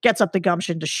gets up the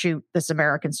gumption to shoot this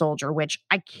American soldier, which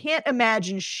I can't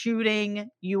imagine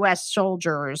shooting US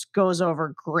soldiers goes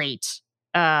over great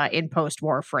in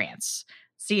post-war France.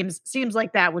 Seems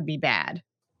like that would be bad.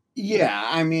 Yeah,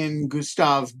 I mean,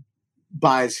 Gustav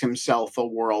buys himself a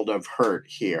world of hurt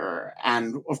here.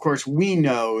 And of course, we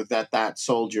know that that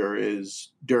soldier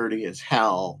is dirty as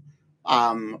hell.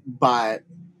 But,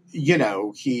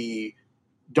 he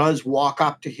does walk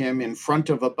up to him in front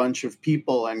of a bunch of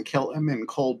people and kill him in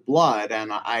cold blood.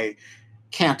 And I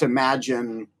can't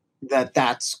imagine that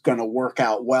that's going to work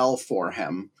out well for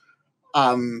him.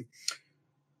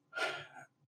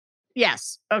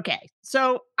 Yes. Okay.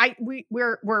 So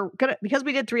we're gonna, because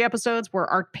we did 3 episodes,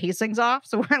 our pacing's off.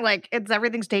 So we're like,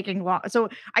 everything's taking long. So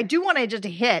I do want to just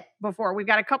hit before we've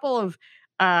got a couple of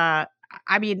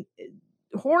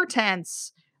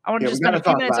Hortense. I want to just spend a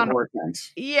few minutes on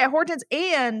Hortense. Yeah, Hortense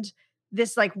and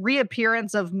this like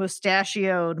reappearance of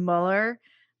mustachioed Mueller.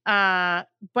 But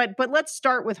let's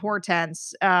start with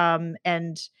Hortense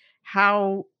and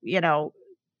how,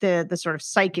 the sort of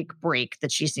psychic break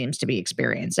that she seems to be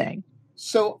experiencing.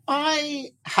 So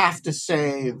I have to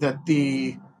say that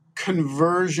the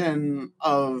conversion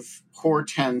of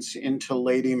Hortense into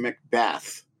Lady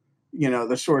Macbeth,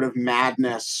 the sort of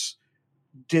madness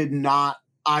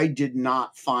I did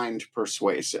not find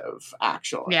persuasive,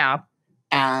 actually. Yeah.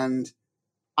 And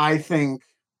I think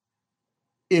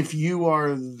if you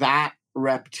are that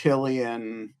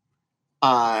reptilian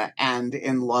and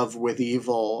in love with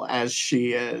evil as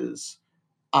she is,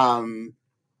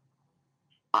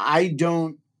 I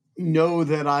don't know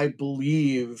that I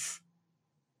believe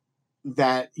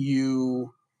that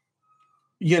you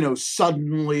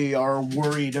suddenly are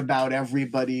worried about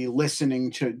everybody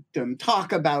listening to them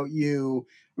talk about you.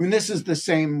 I mean, this is the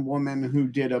same woman who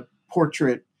did a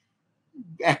portrait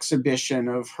exhibition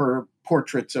of her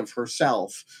portraits of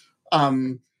herself.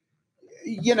 So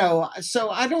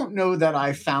I don't know that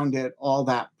I found it all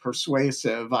that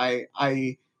persuasive. I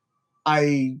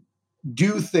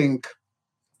do think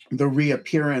the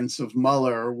reappearance of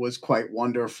Mueller was quite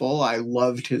wonderful. I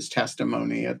loved his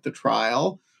testimony at the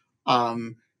trial,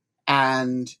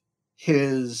 and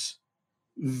his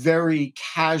very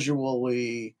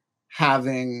casually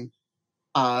having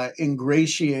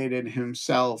ingratiated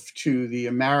himself to the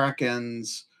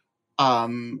Americans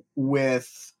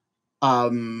with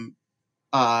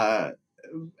and up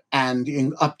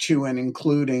to and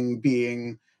including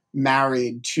being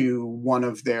married to one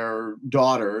of their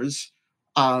daughters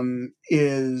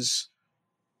is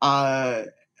I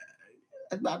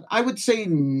would say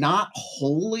not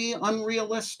wholly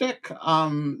unrealistic.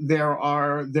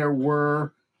 There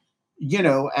were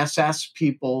SS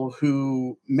people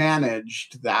who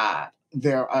managed that.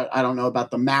 I don't know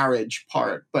about the marriage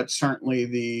part, but certainly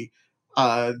the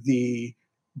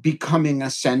becoming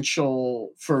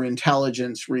essential for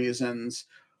intelligence reasons.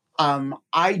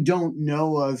 I don't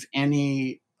know of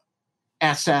any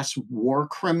SS war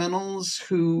criminals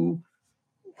who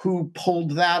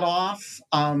pulled that off.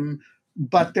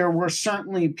 But there were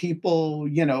certainly people,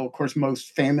 of course,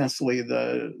 most famously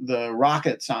the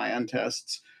rocket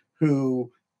scientists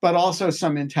but also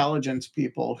some intelligence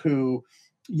people who,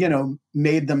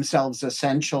 made themselves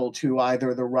essential to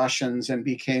either the Russians and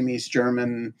became East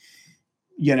German,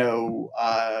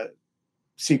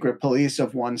 secret police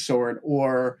of one sort,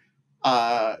 or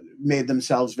made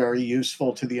themselves very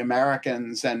useful to the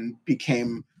Americans and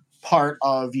became part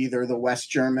of either the West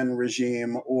German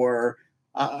regime or,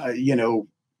 I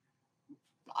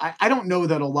don't know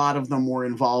that a lot of them were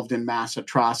involved in mass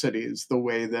atrocities the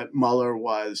way that Mueller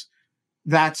was.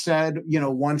 That said,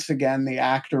 once again, the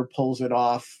actor pulls it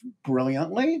off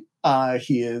brilliantly.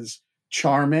 He is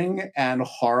charming and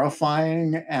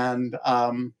horrifying and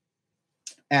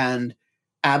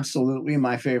absolutely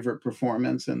my favorite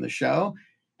performance in the show,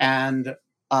 and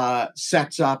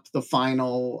sets up the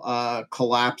final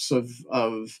collapse of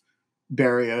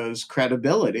Berrios'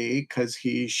 credibility because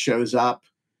he shows up.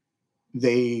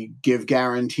 They give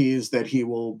guarantees that he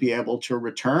will be able to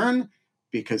return,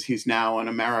 because he's now an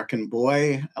American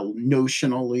boy,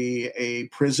 notionally a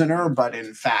prisoner, but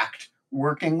in fact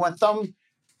working with them.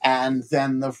 And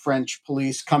then the French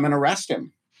police come and arrest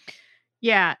him.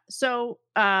 Yeah. So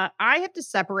I have to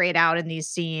separate out in these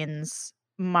scenes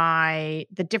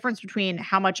the difference between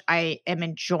how much I am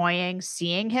enjoying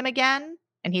seeing him again,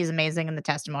 and he's amazing in the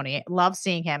testimony. Love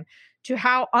seeing him, to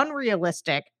how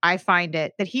unrealistic I find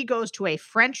it that he goes to a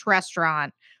French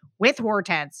restaurant with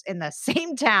Hortense in the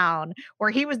same town where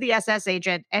he was the SS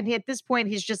agent. And at this point,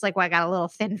 he's just like, well, I got a little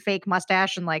thin fake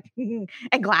mustache and like and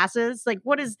glasses. Like,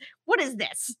 what is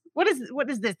this? What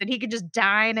is this? That he could just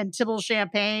dine and tibble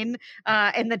champagne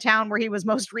in the town where he was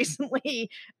most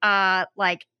recently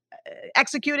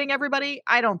executing everybody?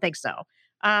 I don't think so.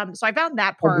 So I found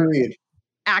that part Agreed.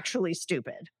 actually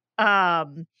stupid.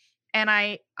 And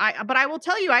but I will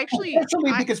tell you, especially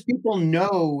because people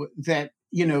know that,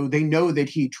 they know that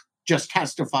he just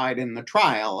testified in the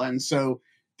trial. And so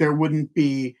there wouldn't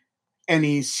be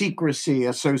any secrecy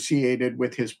associated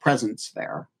with his presence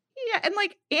there. Yeah,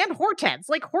 and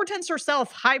Hortense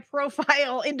herself, high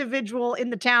profile individual in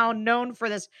the town, known for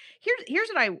this. Here's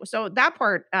what so that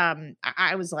part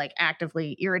I was like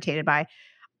actively irritated by.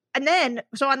 And then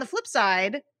so on the flip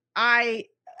side, I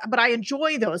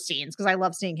enjoy those scenes because I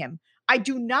love seeing him. I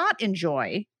do not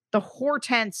enjoy the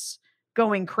Hortense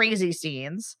going crazy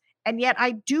scenes, and yet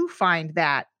I do find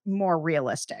that more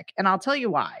realistic. And I'll tell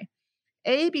you why.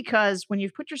 Because when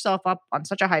you've put yourself up on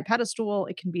such a high pedestal,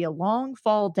 it can be a long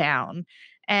fall down.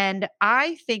 And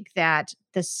I think that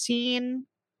the Janine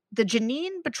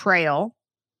betrayal,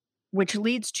 which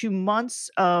leads to months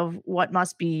of what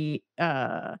must be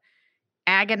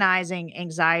agonizing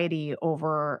anxiety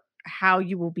over how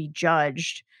you will be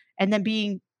judged, and then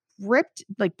being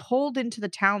pulled into the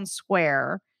town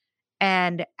square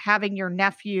and having your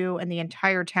nephew and the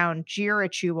entire town jeer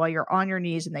at you while you're on your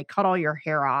knees and they cut all your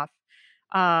hair off.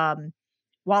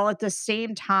 While at the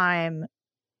same time,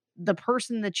 the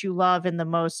person that you love in the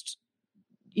most,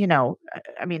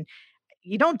 I mean,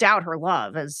 you don't doubt her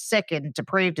love, as sick and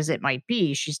depraved as it might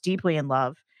be. She's deeply in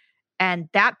love. And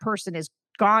that person is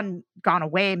gone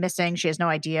away, missing. She has no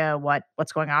idea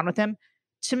what's going on with him.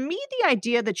 To me, the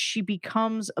idea that she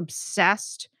becomes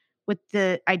obsessed with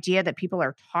the idea that people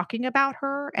are talking about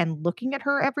her and looking at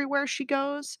her everywhere she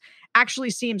goes actually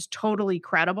seems totally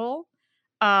credible.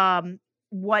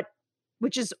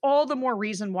 Which is all the more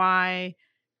reason why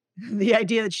the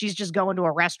idea that she's just going to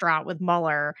a restaurant with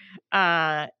Mueller,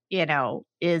 doesn't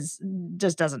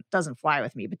fly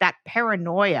with me. But that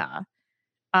paranoia,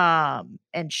 and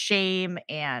shame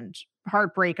and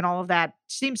heartbreak and all of that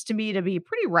seems to me to be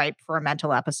pretty ripe for a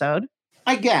mental episode.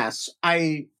 I guess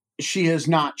she has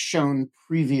not shown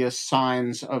previous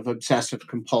signs of obsessive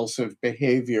compulsive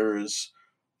behaviors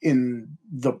in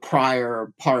the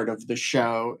prior part of the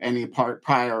show,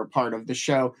 prior part of the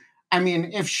show. I mean,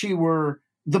 if she were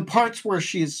the parts where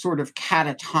she's sort of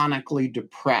catatonically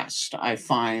depressed, I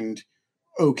find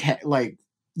okay, like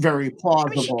very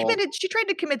plausible. I mean, she tried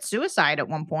to commit suicide at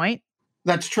one point.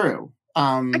 That's true.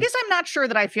 I guess I'm not sure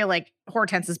that I feel like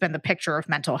Hortense has been the picture of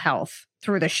mental health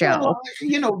through the show. Well,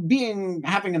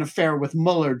 having an affair with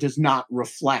Mueller does not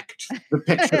reflect the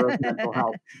picture of mental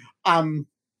health.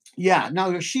 Yeah,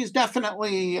 no, she's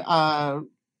definitely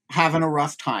having a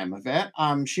rough time of it.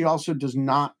 She also does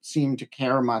not seem to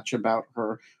care much about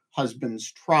her husband's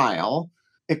trial,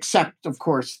 except, of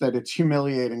course, that it's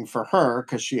humiliating for her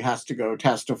because she has to go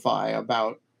testify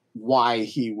about why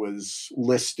he was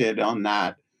listed on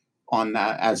that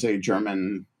as a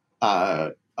German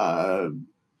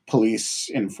police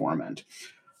informant.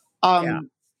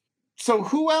 So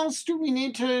who else do we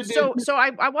need to do? So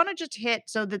I want to just hit,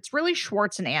 so that's really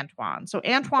Schwartz and Antoine. So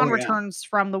Antoine returns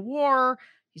from the war.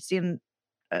 He's seen,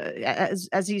 as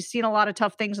he's seen a lot of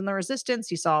tough things in the resistance.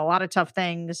 He saw a lot of tough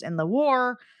things in the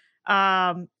war.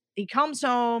 He comes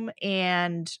home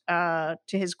and to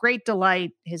his great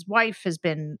delight, his wife has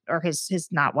been, or his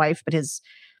not wife, but his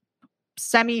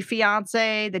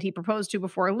semi-fiance that he proposed to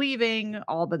before leaving,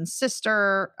 Albin's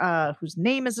sister, whose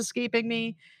name is escaping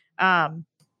me.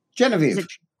 Genevieve.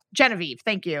 Genevieve,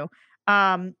 thank you.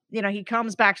 He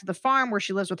comes back to the farm where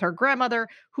she lives with her grandmother,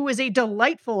 who is a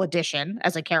delightful addition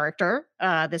as a character.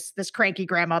 This cranky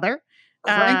grandmother.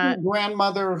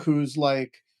 Grandmother who's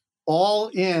like all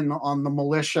in on the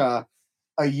militia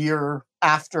a year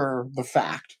after the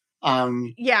fact.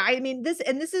 Yeah, I mean this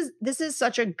is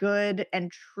such a good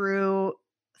and true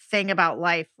thing about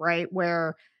life, right?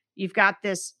 Where you've got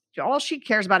this all she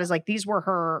cares about is like these were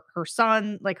her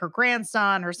son, like her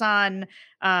grandson, her son,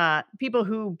 people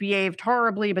who behaved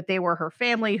horribly, but they were her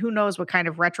family. Who knows what kind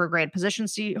of retrograde position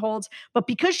she holds? But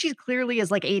because she clearly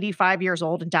is like 85 years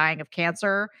old and dying of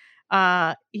cancer,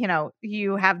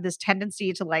 you have this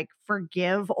tendency to like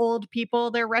forgive old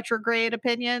people their retrograde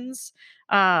opinions.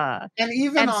 And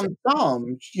even And so, on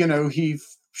film,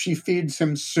 she feeds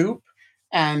him soup,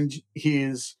 and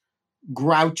he's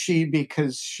grouchy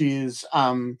because she's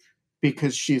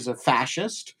a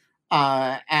fascist,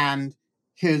 and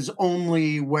his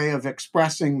only way of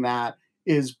expressing that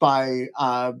is by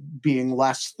being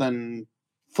less than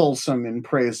fulsome in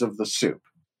praise of the soup.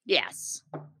 yes,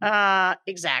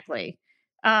 exactly.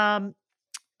 Um,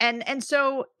 and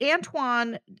so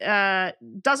Antoine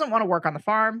doesn't want to work on the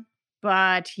farm,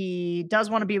 but he does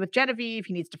want to be with Genevieve.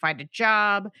 He needs to find a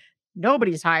job.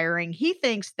 Nobody's hiring. He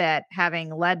thinks that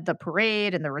having led the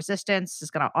parade and the resistance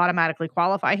is going to automatically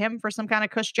qualify him for some kind of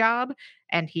cush job,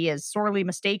 and he is sorely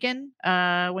mistaken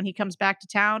when he comes back to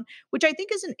town, which I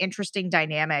think is an interesting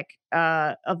dynamic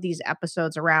of these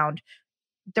episodes around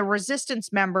the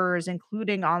resistance members,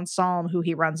 including Anselm, who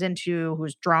he runs into,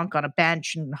 who's drunk on a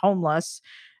bench and homeless.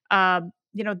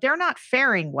 They're not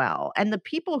faring well. And the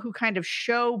people who kind of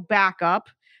show back up,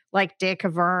 like De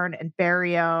Cavern and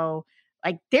Barrio,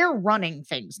 like they're running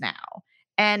things now.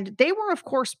 And they were, of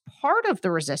course, part of the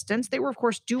resistance. They were, of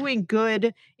course, doing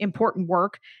good, important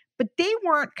work, but they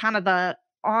weren't kind of the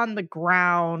on the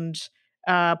ground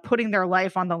putting their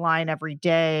life on the line every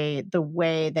day the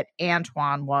way that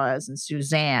Antoine was and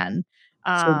Suzanne.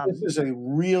 So this Um, is a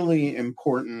really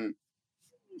important,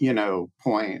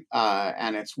 point,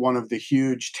 and it's one of the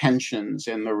huge tensions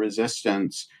in the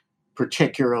resistance,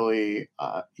 particularly,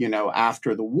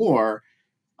 after the war.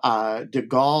 De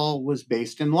Gaulle was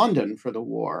based in London for the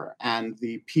war, and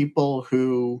the people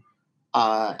who,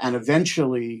 and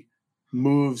eventually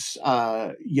moves,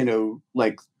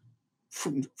 like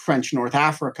French North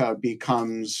Africa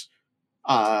becomes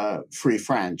Free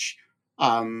French.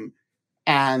 Um,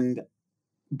 and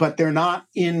but they're not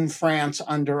in France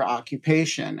under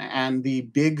occupation. And the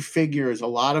big figures, a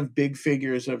lot of big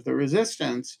figures of the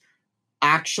resistance,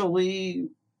 actually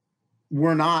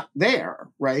were not there,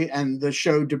 right? And the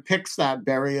show depicts that.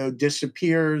 Berrio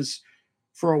disappears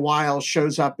for a while,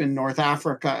 shows up in North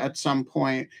Africa at some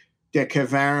point. De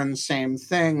Cavern, same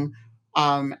thing.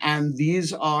 And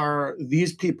these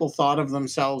people thought of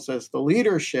themselves as the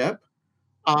leadership,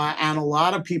 and a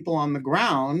lot of people on the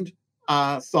ground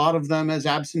thought of them as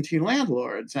absentee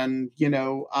landlords, and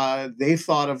they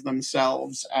thought of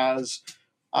themselves as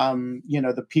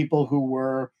the people who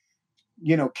were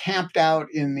camped out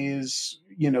in these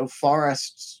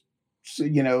forests,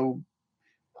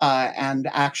 and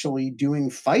actually doing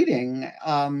fighting.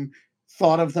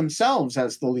 Thought of themselves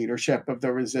as the leadership of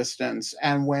the resistance,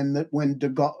 and when De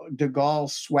Gaulle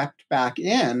swept back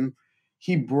in,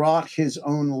 he brought his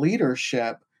own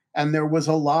leadership, and there was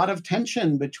a lot of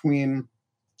tension between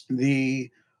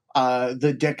the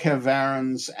De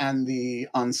Caverns and the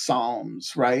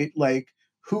Anselms, right? Like,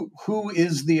 who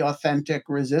is the authentic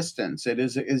resistance?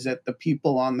 Is it the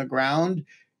people on the ground?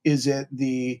 Is it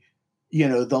the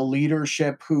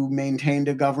leadership who maintained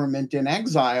a government in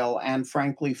exile and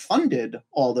frankly funded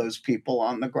all those people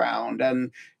on the ground,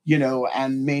 and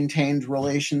maintained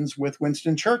relations with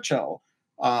Winston Churchill,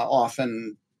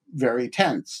 often very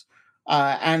tense.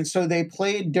 And so they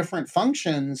played different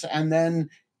functions, and then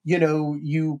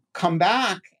you come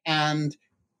back, and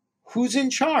who's in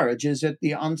charge? Is it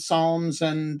the Anselms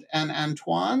and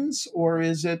Antoines, or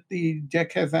is it the De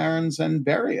Caverns and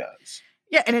Berrios?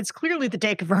 yeah, and it's clearly the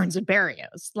De Caverns and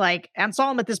Barrios. Like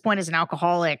Anselm at this point is an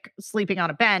alcoholic sleeping on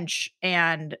a bench,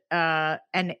 and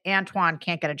Antoine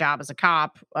can't get a job as a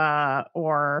cop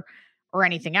or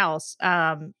anything else.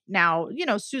 Now,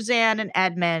 Suzanne and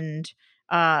Edmund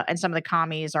and some of the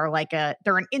commies are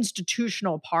they're an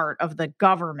institutional part of the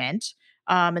government,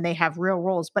 and they have real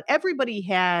roles, but everybody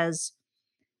has,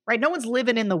 right? No one's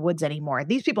living in the woods anymore.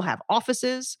 These people have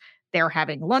offices. They're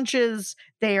having lunches.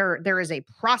 There is a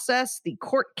process. The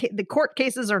court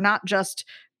cases are not just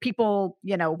people,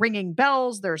 ringing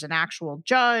bells. There's an actual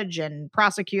judge and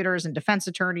prosecutors and defense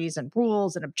attorneys and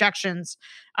rules and objections.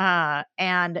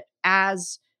 And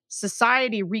as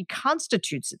society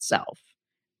reconstitutes itself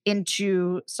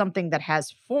into something that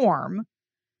has form,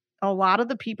 a lot of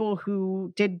the people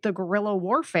who did the guerrilla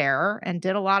warfare and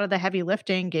did a lot of the heavy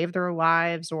lifting, gave their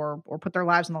lives or put their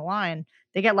lives on the line,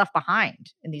 they get left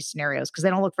behind in these scenarios because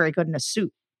they don't look very good in a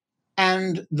suit.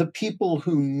 And the people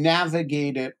who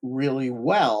navigate it really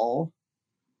well,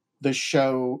 the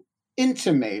show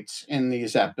intimates in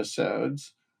these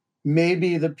episodes,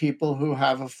 maybe the people who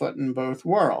have a foot in both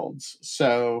worlds.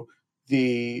 So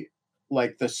the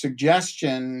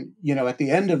suggestion, at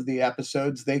the end of the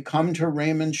episodes, they come to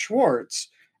Raymond Schwartz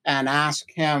and ask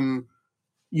him,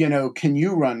 can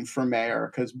you run for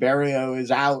mayor? Because Berrio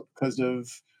is out because of,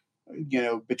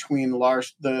 between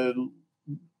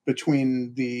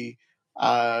the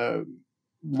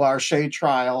Larcher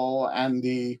trial and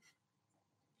the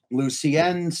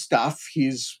Lucien stuff,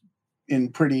 he's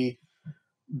in pretty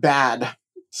bad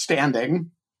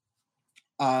standing.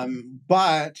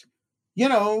 But,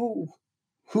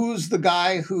 who's the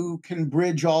guy who can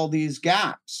bridge all these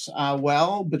gaps?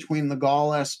 Well, between the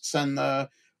Gaullists and the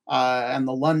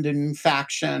London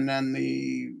faction and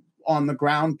the on the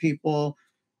ground people,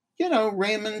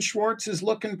 Raymond Schwartz is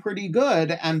looking pretty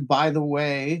good. And by the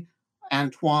way,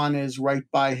 Antoine is right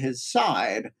by his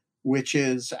side, which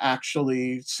is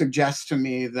actually suggests to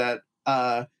me that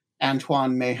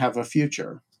Antoine may have a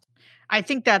future. I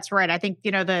think that's right. I think,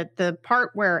 the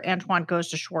part where Antoine goes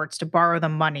to Schwartz to borrow the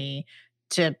money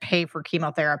to pay for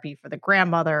chemotherapy for the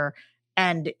grandmother,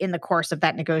 and in the course of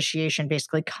that negotiation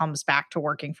basically comes back to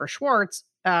working for Schwartz.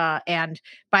 And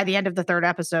by the end of the third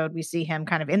episode, we see him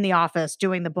kind of in the office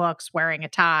doing the books, wearing a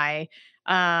tie,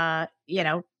 trying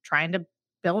to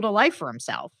build a life for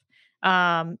himself.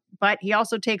 But he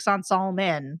also takes on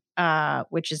Solomon,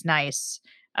 which is nice,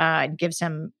 and gives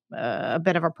him a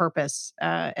bit of a purpose.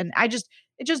 And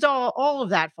all of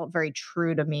that felt very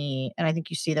true to me. And I think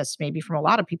you see this maybe from a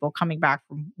lot of people coming back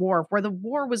from war, where the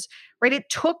war was right.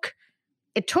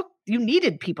 You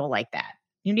needed people like that.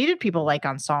 You needed people like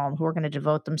Anselm who are going to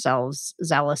devote themselves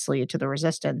zealously to the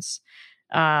resistance.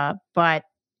 But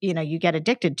you get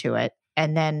addicted to it.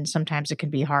 And then sometimes it can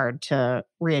be hard to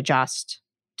readjust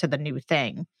to the new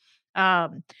thing.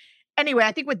 Anyway,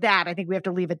 I think with that, we have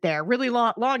to leave it there. Really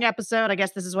long episode. I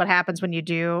guess this is what happens when you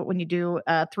do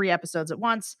 3 episodes at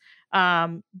once.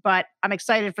 But I'm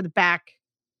excited for the back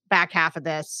half of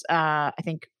this. I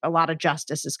think a lot of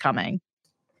justice is coming.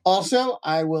 Also,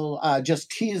 I will just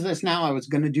tease this now. I was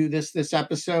going to do this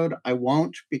episode. I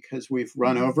won't because we've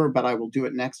run over, but I will do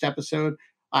it next episode.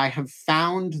 I have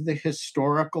found the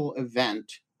historical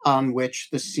event on which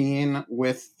the scene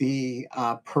with the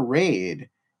parade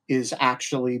is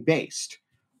actually based.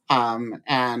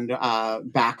 And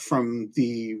back from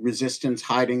the resistance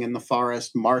hiding in the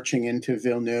forest, marching into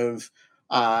Villeneuve,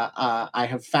 I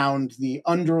have found the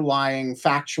underlying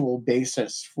factual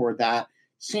basis for that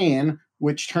scene,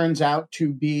 which turns out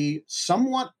to be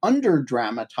somewhat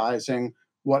under-dramatizing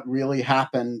what really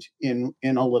happened in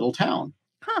a little town.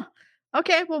 Huh.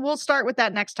 Okay, well, we'll start with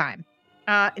that next time.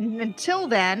 And until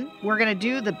then, we're going to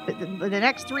do the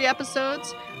next 3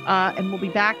 episodes, and we'll be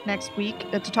back next week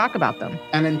to talk about them.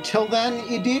 And until then,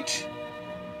 Edith,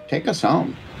 take us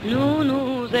home. Nous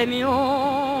nous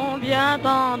aimions bien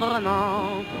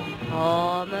tendrement,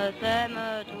 comme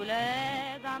s'aiment tous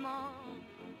les amants.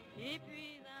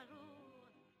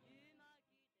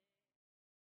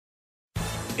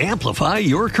 Amplify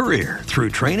your career through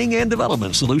training and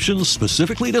development solutions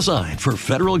specifically designed for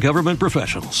federal government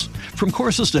professionals. From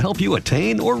courses to help you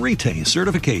attain or retain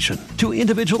certification, to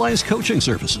individualized coaching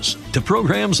services, to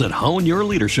programs that hone your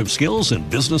leadership skills and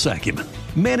business acumen,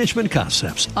 Management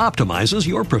Concepts optimizes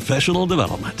your professional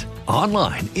development.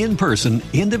 Online, in person,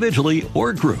 individually,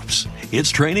 or groups, it's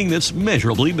training that's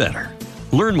measurably better.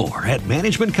 Learn more at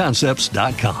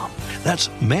managementconcepts.com. That's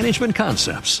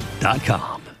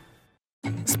managementconcepts.com.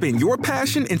 Spin your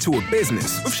passion into a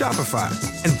business with Shopify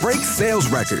and break sales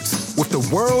records with the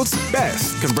world's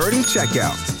best converting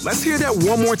checkout. Let's hear that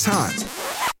one more time.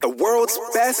 The world's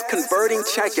best converting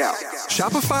checkout.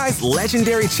 Shopify's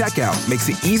legendary checkout makes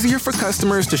it easier for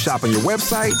customers to shop on your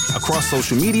website, across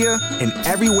social media, and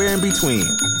everywhere in between.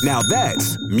 Now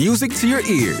that's music to your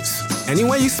ears. Any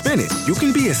way you spin it, you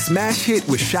can be a smash hit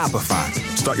with Shopify.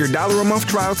 Start your $1 a month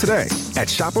trial today at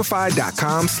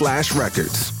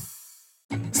shopify.com/records.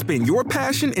 Spin your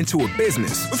passion into a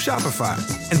business with Shopify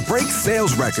and break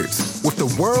sales records with the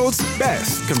world's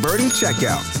best converting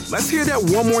checkout. Let's hear that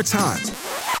one more time.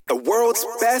 The world's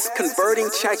best converting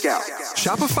checkout.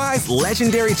 Shopify's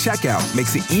legendary checkout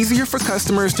makes it easier for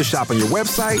customers to shop on your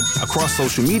website, across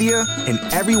social media, and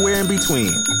everywhere in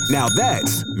between. Now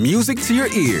that's music to your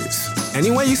ears.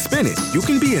 Any way you spin it, you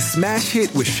can be a smash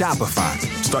hit with Shopify.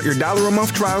 Start your $1 a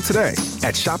month trial today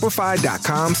at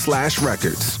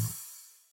shopify.com/records.